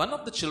 One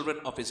of the children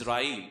of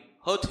Israel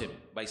hurt him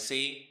by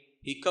saying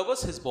he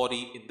covers his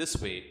body in this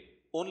way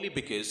only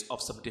because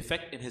of some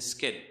defect in his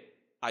skin,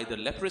 either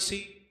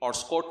leprosy or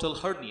scrotal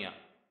hernia,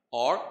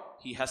 or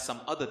he has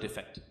some other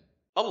defect.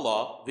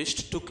 Allah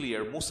wished to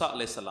clear Musa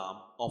alayhi salam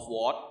of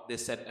what they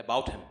said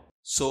about him.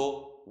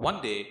 So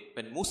one day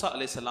when Musa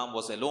alayhi salam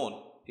was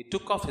alone, he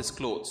took off his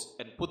clothes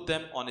and put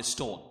them on a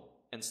stone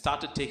and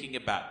started taking a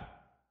bath.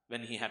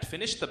 When he had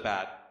finished the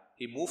bath,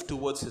 he moved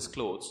towards his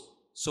clothes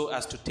so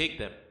as to take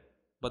them.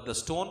 But the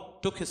stone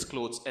took his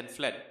clothes and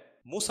fled.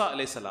 Musa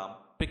alayhi salam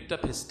picked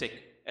up his stick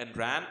and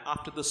ran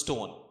after the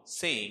stone,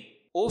 saying,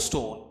 "O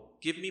stone,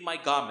 give me my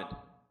garment,"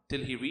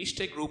 till he reached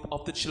a group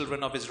of the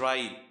children of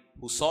Israel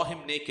who saw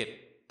him naked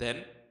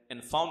then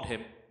and found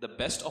him the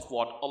best of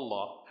what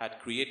Allah had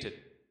created.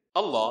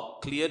 Allah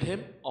cleared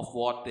him of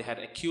what they had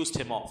accused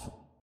him of.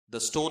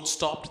 The stone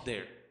stopped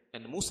there,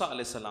 and Musa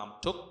alayhi salam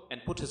took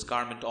and put his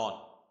garment on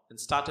and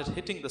started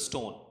hitting the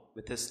stone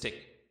with his stick.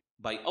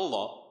 By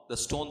Allah, the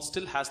stone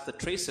still has the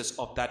traces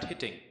of that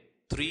hitting,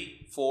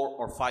 3, 4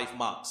 or 5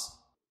 marks.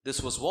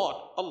 This was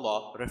what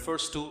Allah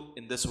refers to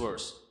in this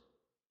verse.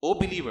 O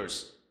believers,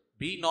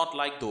 be not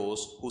like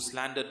those who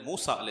slandered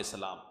Musa alayhi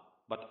salam,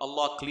 but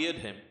Allah cleared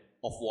him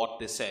of what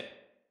they said,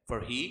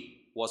 for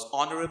he was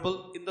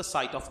honorable in the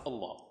sight of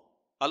Allah.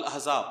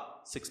 Al-Ahzab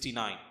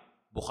 69,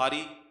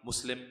 Bukhari,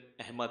 Muslim,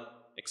 Ahmad,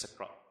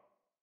 etc.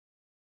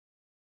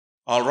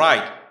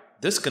 Alright,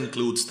 this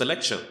concludes the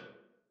lecture.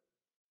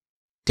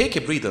 Take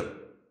a breather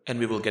and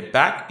we will get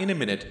back in a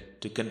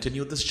minute to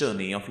continue this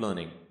journey of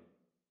learning.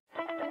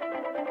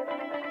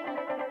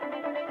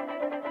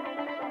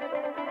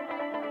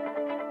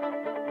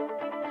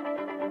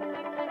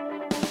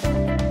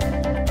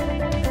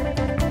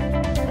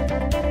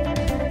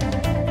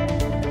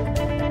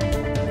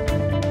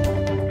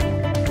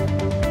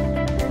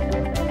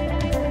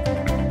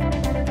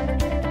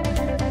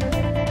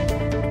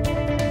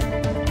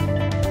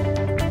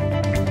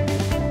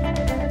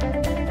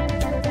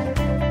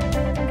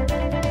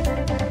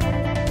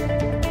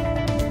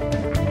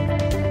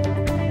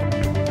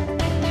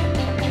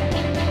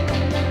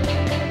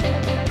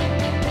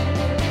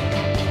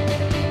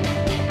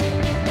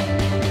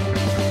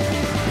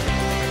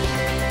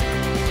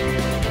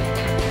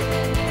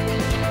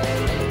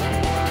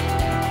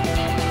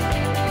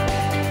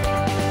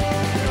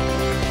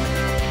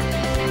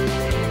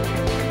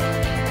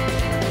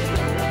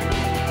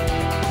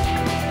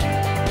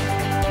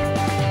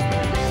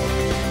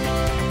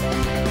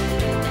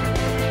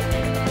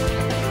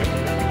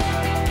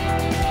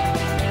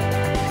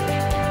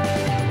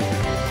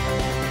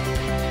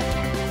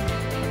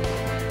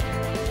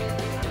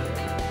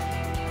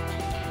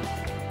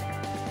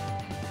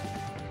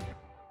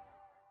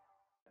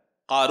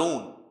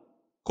 Qarun,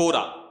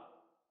 Korah.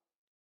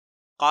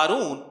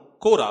 Qarun,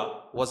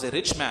 Korah, was a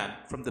rich man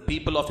from the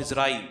people of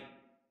Israel.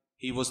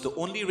 He was the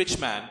only rich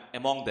man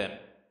among them,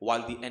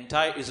 while the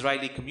entire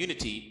Israeli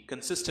community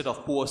consisted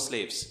of poor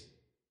slaves.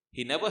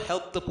 He never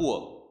helped the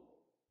poor.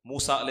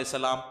 Musa (A.S.)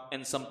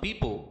 and some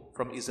people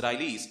from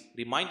Israelis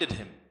reminded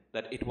him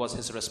that it was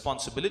his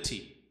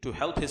responsibility to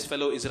help his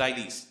fellow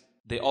Israelis.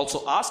 They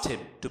also asked him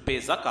to pay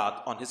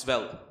zakat on his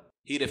wealth.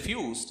 He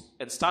refused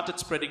and started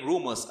spreading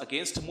rumors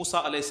against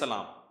Musa (A.S.)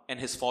 and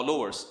his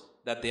followers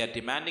that they are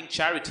demanding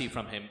charity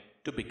from him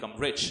to become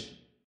rich.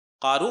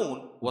 Qarun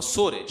was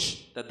so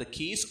rich that the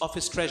keys of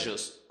his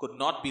treasures could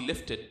not be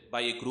lifted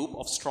by a group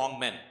of strong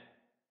men.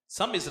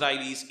 Some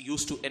Israelis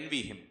used to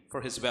envy him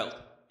for his wealth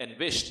and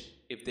wished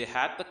if they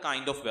had the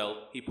kind of wealth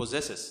he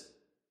possesses.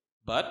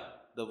 But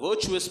the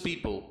virtuous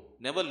people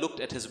never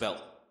looked at his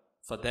wealth.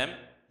 For them,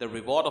 the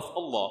reward of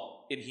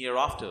Allah in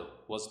hereafter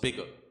was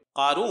bigger.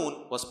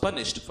 Qarun was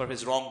punished for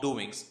his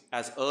wrongdoings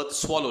as earth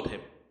swallowed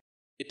him.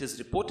 It is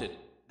reported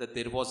that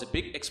there was a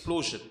big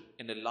explosion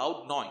and a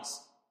loud noise,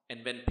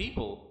 and when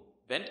people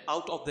went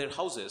out of their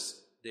houses,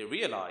 they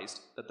realized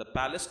that the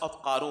palace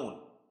of Qarun,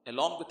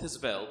 along with his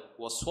wealth,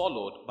 was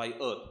swallowed by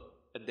earth,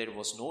 and there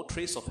was no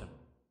trace of him.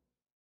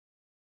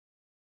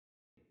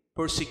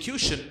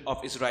 Persecution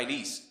of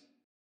Israelis.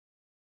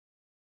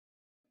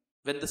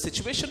 When the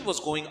situation was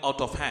going out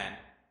of hand,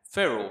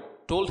 Pharaoh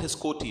told his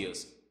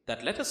courtiers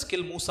that let us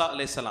kill Musa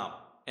 (A.S.)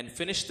 and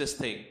finish this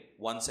thing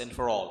once and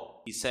for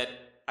all. He said,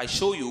 I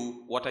show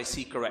you what I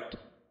see correct,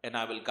 and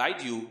I will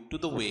guide you to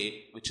the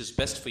way which is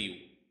best for you.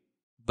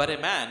 But a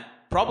man,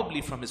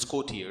 probably from his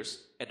courtiers,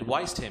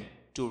 advised him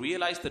to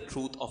realize the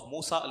truth of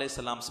Musa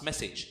 (A.S.'s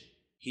message.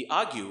 He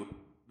argued,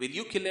 will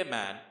you kill a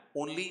man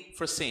only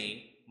for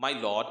saying, my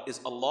Lord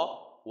is Allah,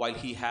 while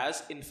he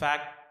has in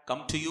fact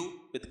come to you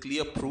with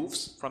clear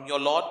proofs from your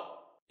Lord?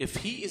 If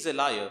he is a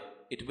liar,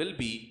 it will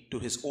be to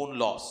his own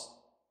loss.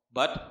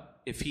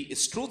 But if he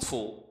is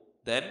truthful,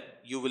 then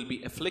you will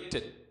be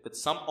afflicted with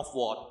some of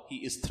what he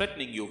is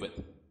threatening you with.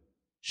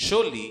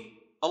 Surely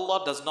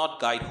Allah does not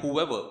guide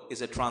whoever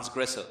is a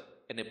transgressor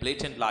and a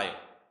blatant liar.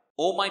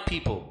 O my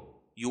people,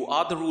 you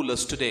are the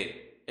rulers today,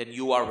 and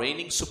you are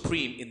reigning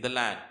supreme in the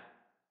land.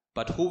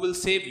 But who will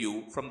save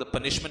you from the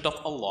punishment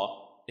of Allah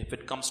if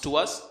it comes to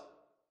us?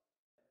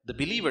 The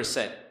believer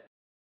said,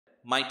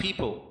 my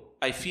people,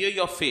 I fear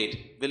your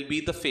fate will be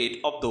the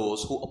fate of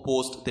those who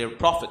opposed their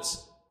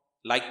prophets,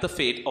 like the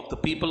fate of the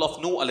people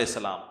of Nuh (A.S.),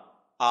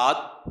 Ad,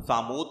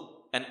 Thamud,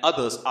 and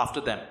others after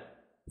them.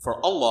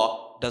 For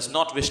Allah does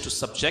not wish to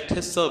subject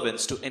His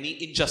servants to any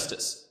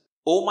injustice.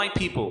 O my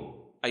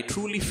people, I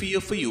truly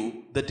fear for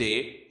you the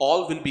day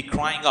all will be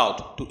crying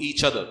out to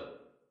each other,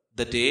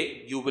 the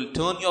day you will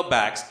turn your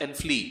backs and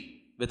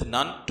flee, with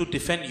none to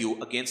defend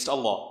you against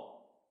Allah.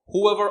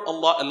 Whoever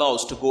Allah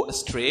allows to go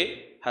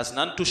astray has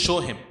none to show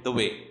him the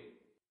way.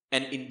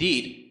 And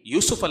indeed,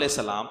 Yusuf (A.S.)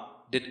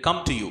 did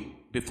come to you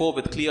before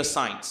with clear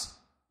signs,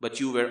 but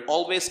you were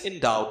always in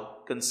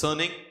doubt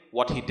concerning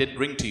what he did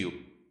bring to you,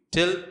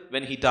 till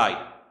when he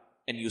died.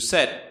 And you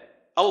said,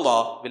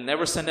 Allah will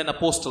never send an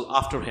apostle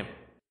after him.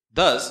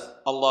 Thus,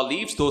 Allah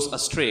leaves those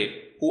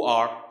astray who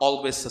are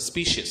always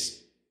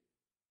suspicious.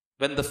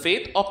 When the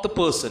fate of the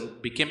person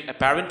became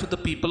apparent to the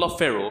people of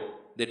Pharaoh,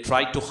 they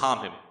tried to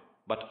harm him,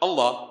 but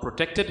Allah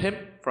protected him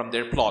from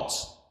their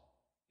plots.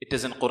 It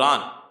is in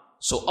Quran.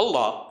 So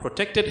Allah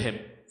protected him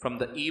from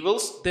the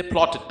evils they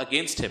plotted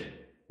against him,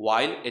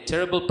 while a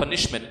terrible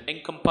punishment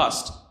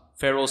encompassed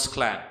Pharaoh's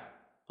clan.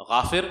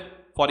 Ghafir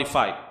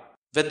 45.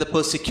 When the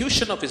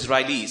persecution of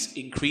Israelis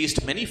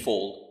increased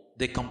manifold,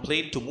 they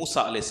complained to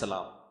Musa (A.S.),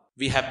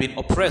 we have been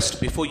oppressed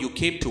before you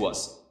came to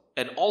us,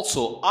 and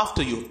also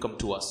after you have come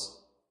to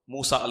us.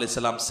 Musa (A.S.)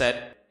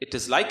 said, it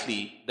is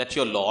likely that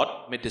your Lord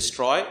may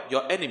destroy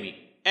your enemy,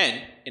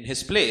 and in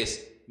his place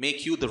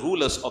make you the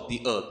rulers of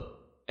the earth,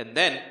 and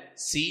then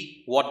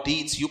see what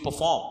deeds you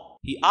perform.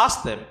 He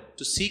asked them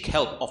to seek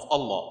help of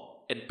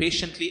Allah and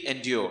patiently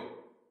endure.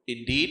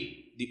 Indeed,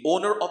 the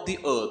owner of the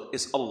earth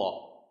is Allah.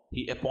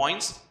 He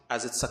appoints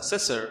as its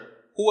successor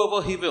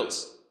whoever He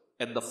wills,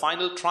 and the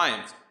final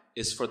triumph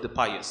is for the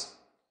pious.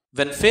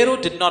 When Pharaoh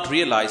did not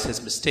realize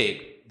his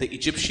mistake, the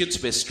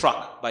Egyptians were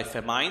struck by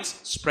famines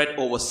spread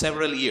over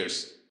several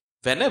years.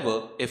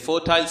 Whenever a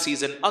fertile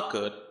season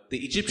occurred,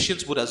 the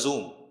Egyptians would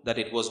assume that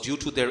it was due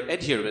to their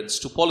adherence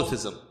to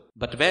polytheism.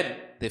 But when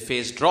they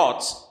faced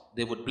droughts,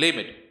 they would blame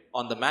it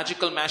on the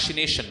magical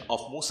machination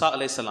of Musa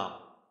 (A.S.),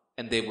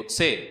 and they would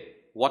say,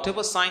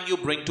 whatever sign you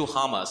bring to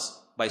harm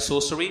us by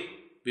sorcery,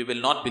 we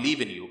will not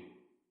believe in you.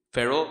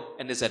 Pharaoh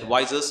and his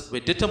advisors were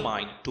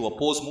determined to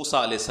oppose Musa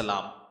 (A.S.),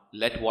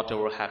 let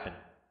whatever happen.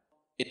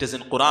 It is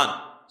in Quran.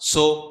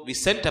 So we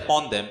sent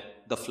upon them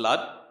the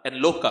flood and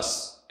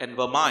locusts and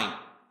vermine,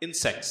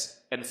 insects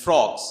and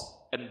frogs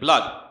and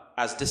blood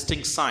as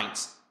distinct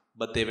signs,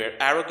 but they were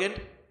arrogant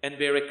and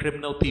were a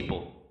criminal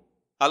people.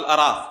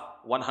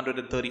 Al-Araf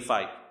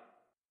 135.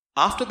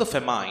 After the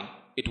famine,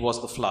 it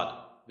was the flood,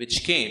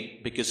 which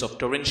came because of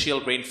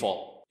torrential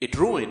rainfall. It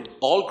ruined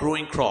all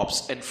growing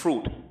crops and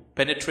fruit,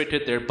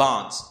 penetrated their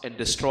barns and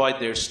destroyed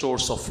their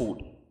stores of food.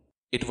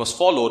 It was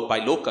followed by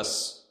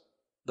locusts.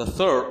 The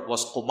third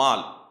was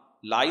qumal,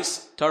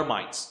 lice,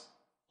 termites.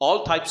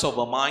 All types of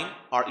vermine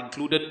are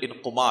included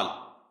in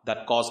qumal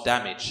that cause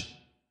damage.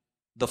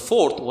 The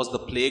fourth was the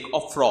plague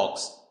of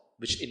frogs,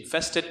 which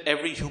infested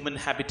every human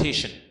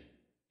habitation.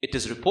 It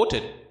is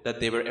reported that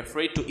they were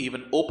afraid to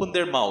even open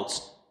their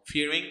mouths,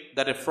 fearing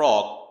that a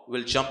frog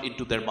will jump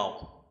into their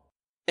mouth.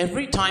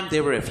 Every time they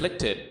were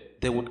afflicted,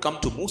 they would come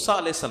to Musa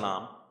alayhi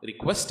salam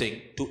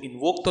requesting to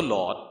invoke the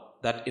Lord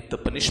that if the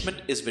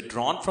punishment is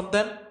withdrawn from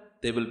them,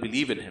 they will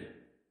believe in him.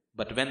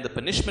 But when the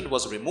punishment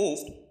was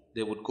removed,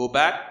 they would go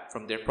back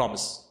from their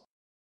promise.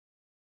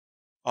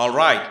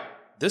 Alright,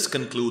 this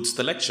concludes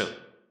the lecture.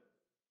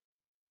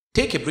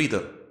 Take a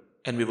breather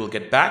and we will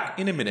get back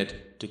in a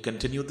minute to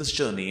continue this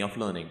journey of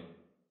learning.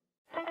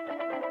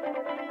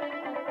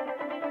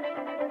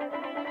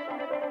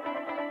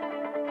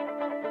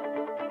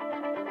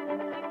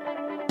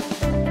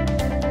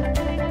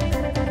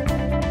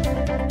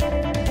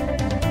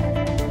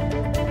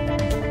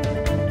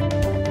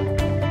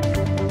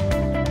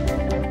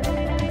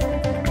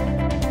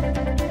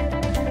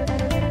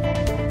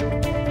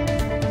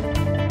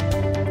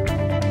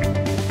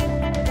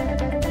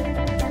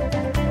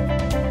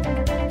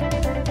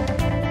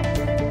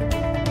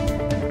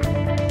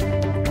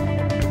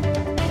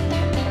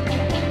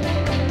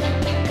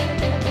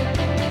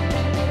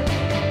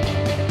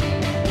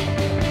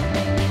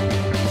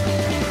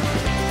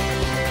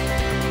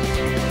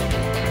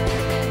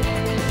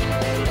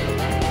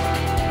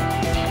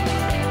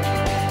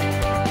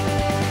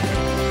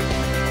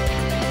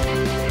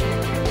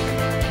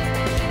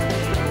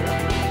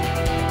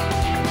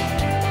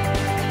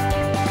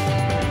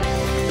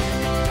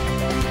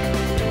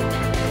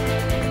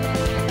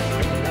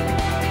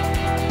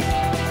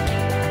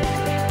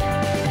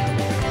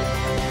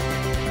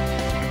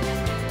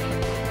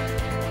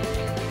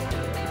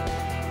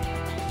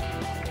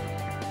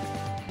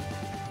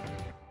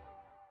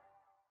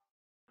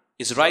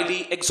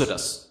 Israeli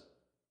Exodus.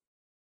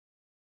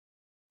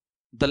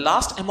 The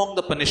last among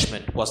the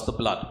punishment was the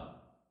blood.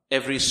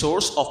 Every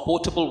source of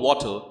potable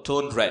water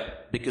turned red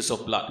because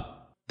of blood.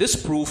 This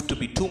proved to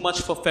be too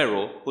much for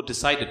Pharaoh, who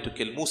decided to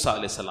kill Musa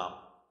alayhi salam.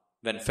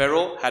 When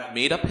Pharaoh had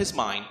made up his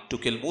mind to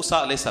kill Musa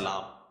alayhi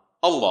salam,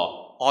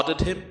 Allah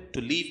ordered him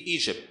to leave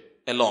Egypt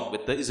along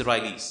with the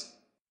Israelis.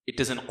 It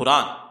is in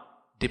Quran,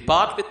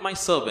 "Depart with my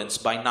servants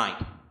by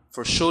night,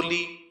 for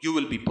surely you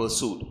will be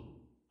pursued."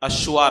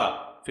 Ash-Shu'ara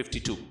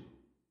 52.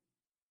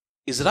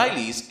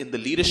 Israelis in the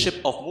leadership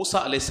of Musa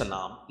alayhi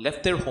salam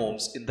left their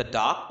homes in the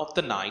dark of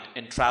the night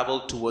and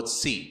traveled towards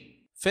sea.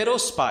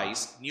 Pharaoh's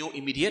spies knew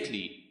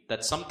immediately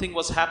that something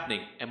was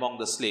happening among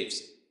the slaves,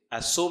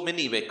 as so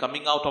many were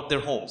coming out of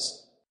their homes.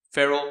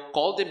 Pharaoh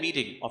called a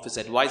meeting of his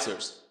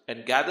advisors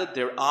and gathered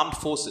their armed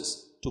forces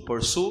to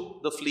pursue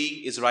the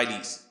fleeing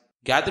Israelis.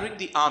 Gathering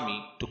the army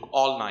took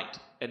all night,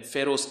 and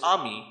Pharaoh's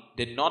army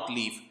did not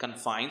leave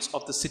confines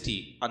of the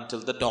city until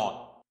the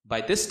dawn.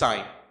 By this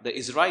time, the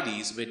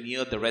Israelis were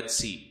near the Red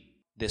Sea.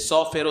 They saw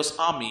Pharaoh's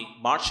army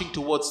marching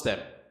towards them.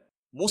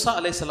 Musa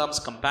alayhi salam's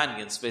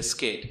companions were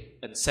scared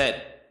and said,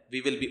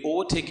 "We will be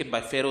overtaken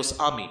by Pharaoh's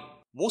army."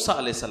 Musa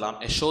alayhi salam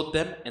assured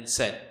them and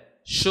said,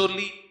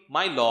 "Surely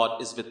my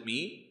Lord is with me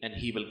and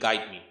he will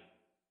guide me."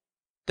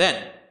 Then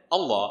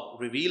Allah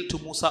revealed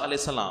to Musa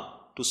alayhi salam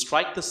to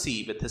strike the sea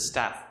with his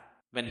staff.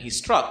 When he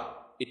struck,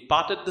 it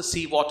parted the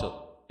sea water,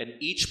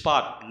 and each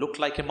part looked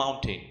like a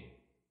mountain.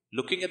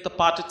 Looking at the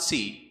parted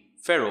sea,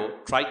 Pharaoh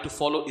tried to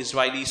follow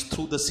Israelis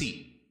through the sea.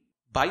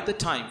 By the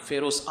time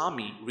Pharaoh's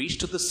army reached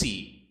to the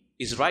sea,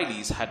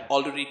 Israelis had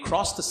already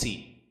crossed the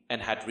sea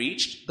and had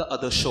reached the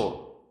other shore.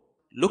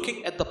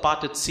 Looking at the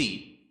parted sea,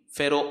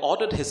 Pharaoh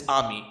ordered his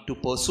army to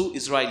pursue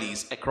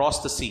Israelis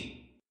across the sea.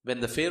 When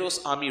the Pharaoh's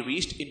army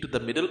reached into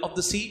the middle of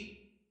the sea,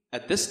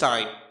 at this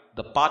time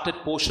the parted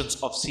portions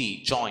of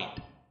sea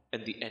joined,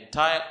 and the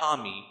entire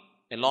army,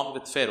 along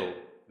with Pharaoh,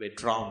 were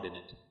drowned in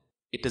it.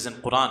 It is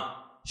in Quran,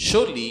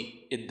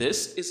 "Surely in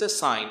this is a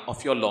sign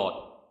of your Lord."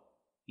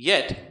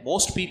 Yet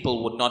most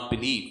people would not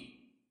believe.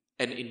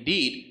 And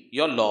indeed,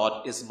 your Lord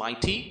is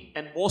mighty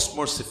and most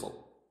merciful.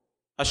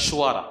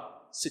 Ash-Shu'ara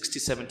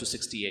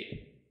 67-68.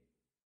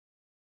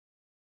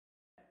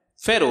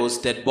 Pharaoh's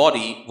dead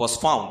body was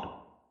found.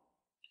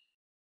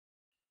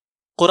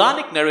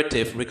 Quranic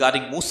narrative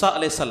regarding Musa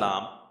alayhi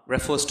salam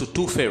refers to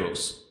two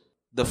pharaohs.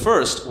 The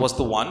first was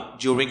the one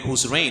during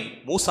whose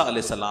reign Musa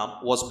alayhi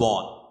salam was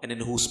born and in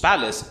whose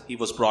palace he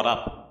was brought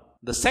up.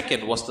 The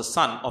second was the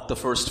son of the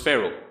first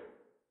pharaoh,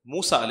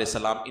 Musa alayhi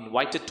salam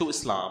invited to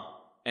Islam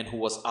and who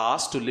was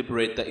asked to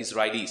liberate the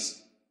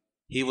Israelis.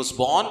 He was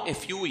born a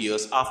few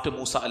years after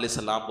Musa alayhi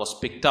salam was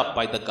picked up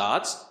by the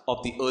guards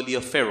of the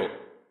earlier pharaoh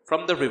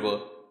from the river,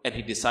 and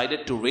he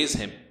decided to raise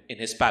him in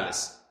his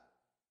palace.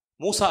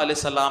 Musa alayhi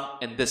salam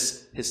and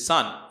this his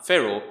son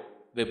Pharaoh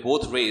were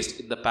both raised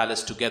in the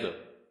palace together.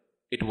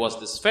 It was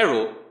this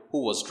Pharaoh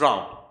who was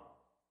drowned.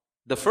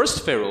 The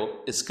first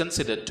Pharaoh is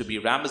considered to be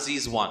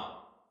Ramesses I,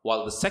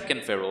 while the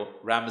second Pharaoh,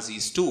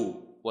 Ramesses II,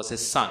 was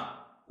his son,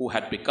 who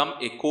had become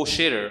a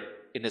co-sharer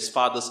in his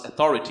father's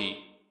authority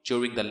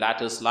during the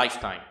latter's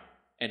lifetime,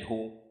 and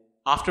who,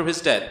 after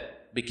his death,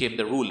 became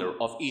the ruler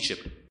of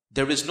Egypt.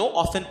 There is no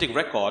authentic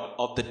record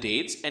of the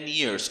dates and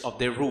years of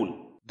their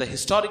rule. The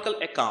historical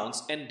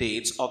accounts and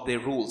dates of their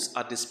rules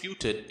are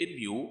disputed in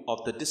view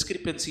of the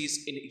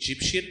discrepancies in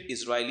Egyptian,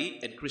 Israeli,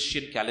 and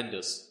Christian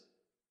calendars.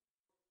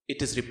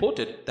 It is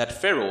reported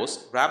that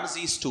Pharaoh's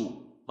Ramesses II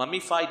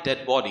mummified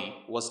dead body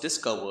was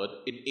discovered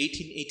in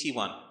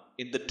 1881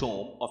 in the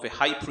tomb of a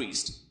high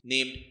priest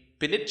named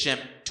Pinitjem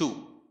II,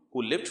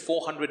 who lived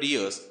 400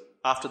 years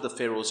after the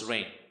pharaoh's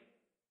reign.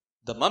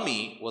 The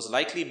mummy was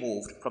likely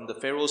moved from the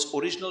pharaoh's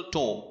original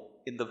tomb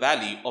in the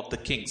Valley of the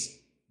Kings,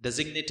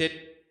 designated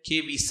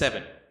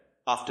KV7,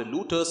 after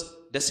looters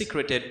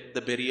desecrated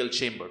the burial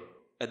chamber,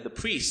 and the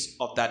priests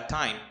of that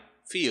time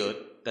feared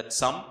that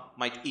some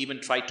might even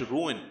try to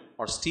ruin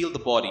or steal the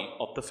body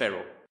of the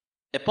pharaoh.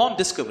 Upon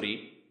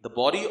discovery, the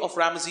body of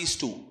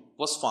Ramesses II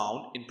was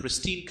found in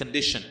pristine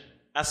condition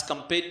as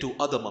compared to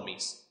other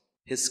mummies.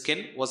 His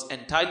skin was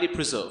entirely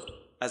preserved,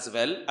 as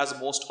well as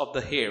most of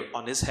the hair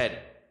on his head.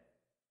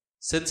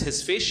 Since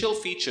his facial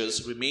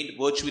features remained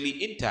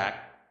virtually intact,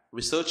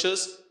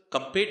 researchers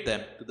compared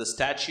them to the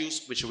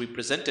statues which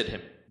represented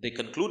him. They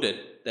concluded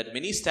that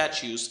many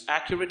statues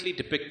accurately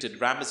depicted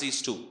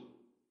Ramesses II,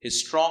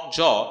 his strong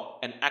jaw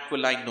and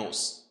aquiline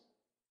nose.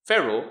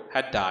 Pharaoh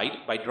had died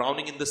by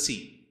drowning in the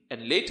sea,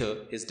 and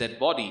later his dead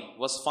body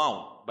was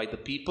found by the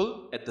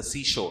people at the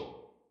seashore.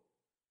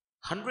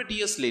 100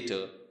 years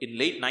later, in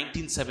late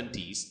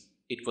 1970s,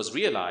 it was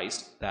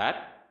realized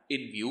that,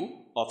 in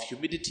view of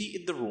humidity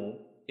in the room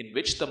in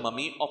which the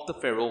mummy of the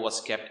pharaoh was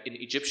kept in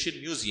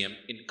Egyptian Museum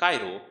in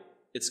Cairo,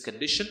 its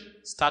condition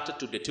started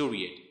to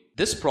deteriorate.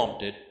 This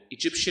prompted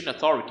Egyptian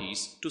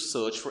authorities to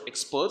search for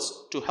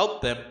experts to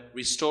help them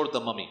restore the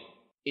mummy.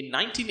 In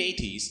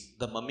 1980s,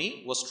 the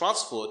mummy was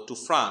transferred to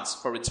France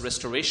for its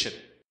restoration.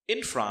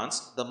 In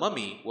France, the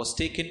mummy was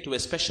taken to a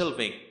special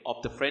wing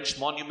of the French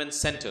Monument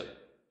Center,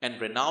 and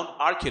renowned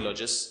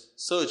archaeologists,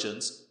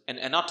 surgeons, and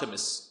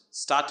anatomists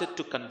started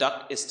to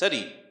conduct a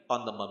study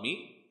on the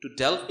mummy to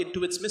delve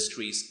into its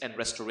mysteries and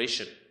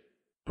restoration.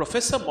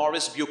 Professor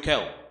Maurice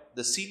Bucaille,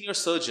 the senior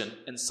surgeon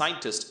and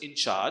scientist in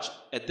charge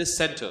at this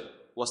center,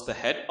 was the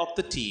head of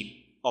the team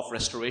of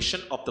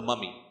restoration of the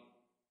mummy.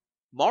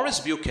 Maurice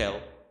Bucaille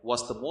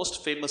was the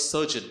most famous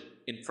surgeon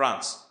in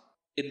France.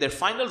 In their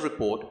final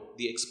report,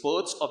 the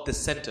experts of this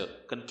center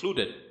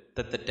concluded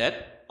that the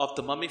death of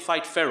the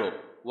mummified pharaoh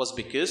was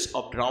because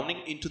of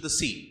drowning into the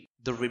sea.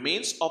 The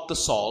remains of the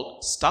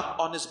salt stuck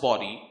on his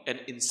body and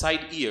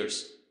inside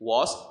ears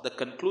was the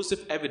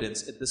conclusive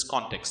evidence in this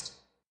context.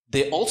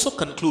 They also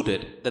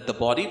concluded that the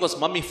body was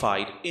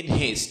mummified in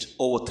haste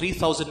over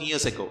 3,000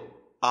 years ago,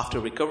 after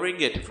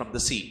recovering it from the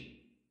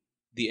sea.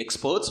 The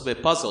experts were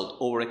puzzled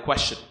over a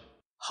question: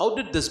 how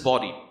did this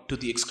body, to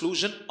the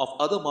exclusion of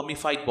other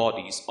mummified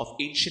bodies of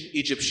ancient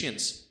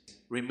Egyptians,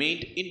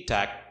 remain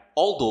intact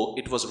although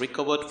it was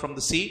recovered from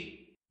the sea?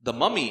 The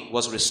mummy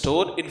was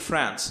restored in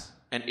France,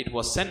 and it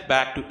was sent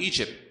back to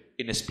Egypt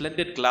in a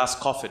splendid glass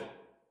coffin,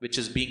 which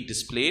is being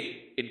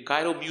displayed in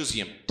Cairo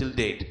Museum till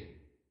date.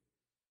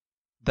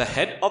 The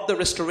head of the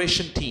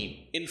restoration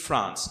team in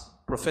France,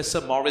 Professor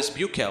Maurice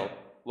Bucaille,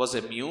 was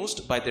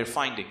amused by their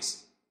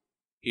findings.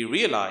 He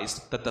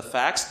realized that the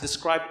facts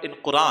described in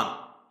Quran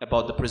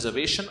about the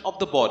preservation of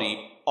the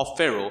body of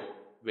Pharaoh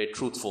were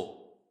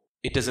truthful.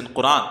 It is in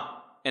Quran,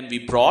 and we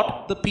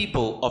brought the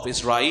people of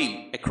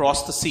Israel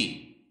across the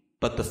sea,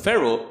 but the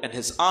Pharaoh and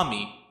his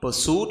army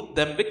pursued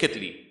them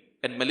wickedly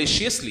and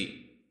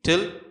maliciously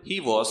till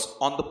he was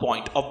on the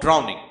point of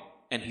drowning,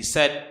 and he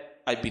said,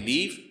 I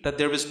believe that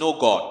there is no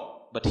God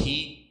but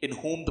he in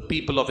whom the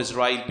people of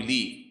Israel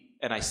believe,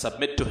 and I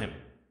submit to him.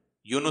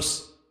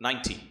 Yunus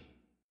 90.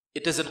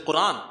 It is in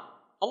Quran.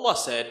 Allah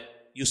said,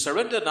 you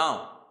surrender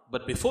now,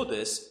 but before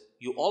this,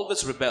 you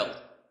always rebelled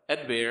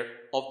and were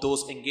of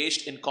those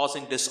engaged in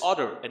causing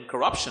disorder and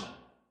corruption.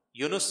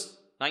 Yunus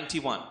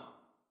 91.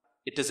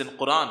 It is in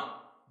Quran.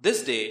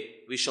 This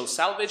day we shall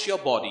salvage your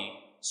body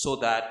so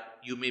that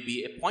you may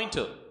be a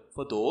pointer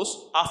for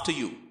those after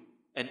you.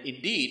 And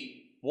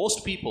indeed,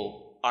 most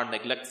people are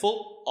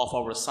neglectful of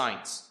our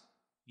signs.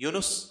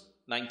 Yunus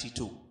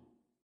 92.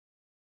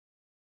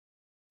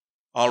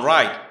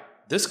 Alright,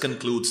 this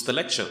concludes the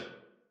lecture.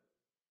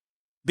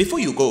 Before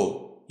you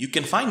go, you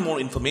can find more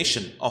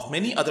information of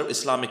many other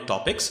Islamic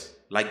topics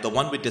like the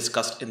one we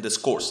discussed in this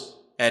course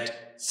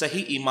at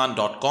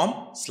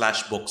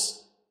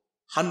sahiiman.com/books.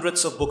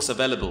 Hundreds of books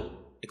available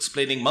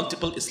explaining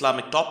multiple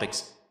Islamic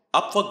topics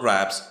up for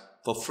grabs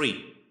for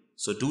free,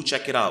 so do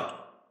check it out.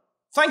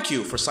 Thank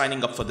you for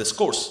signing up for this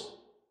course.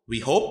 We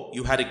hope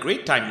you had a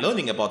great time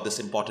learning about this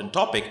important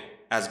topic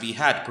as we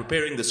had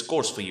preparing this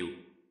course for you.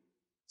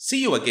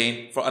 See you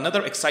again for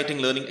another exciting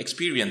learning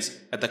experience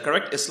at the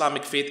correct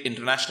Islamic Faith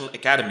International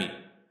Academy.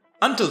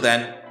 Until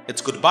then,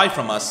 it's goodbye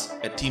from us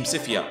at Team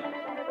CIFIA.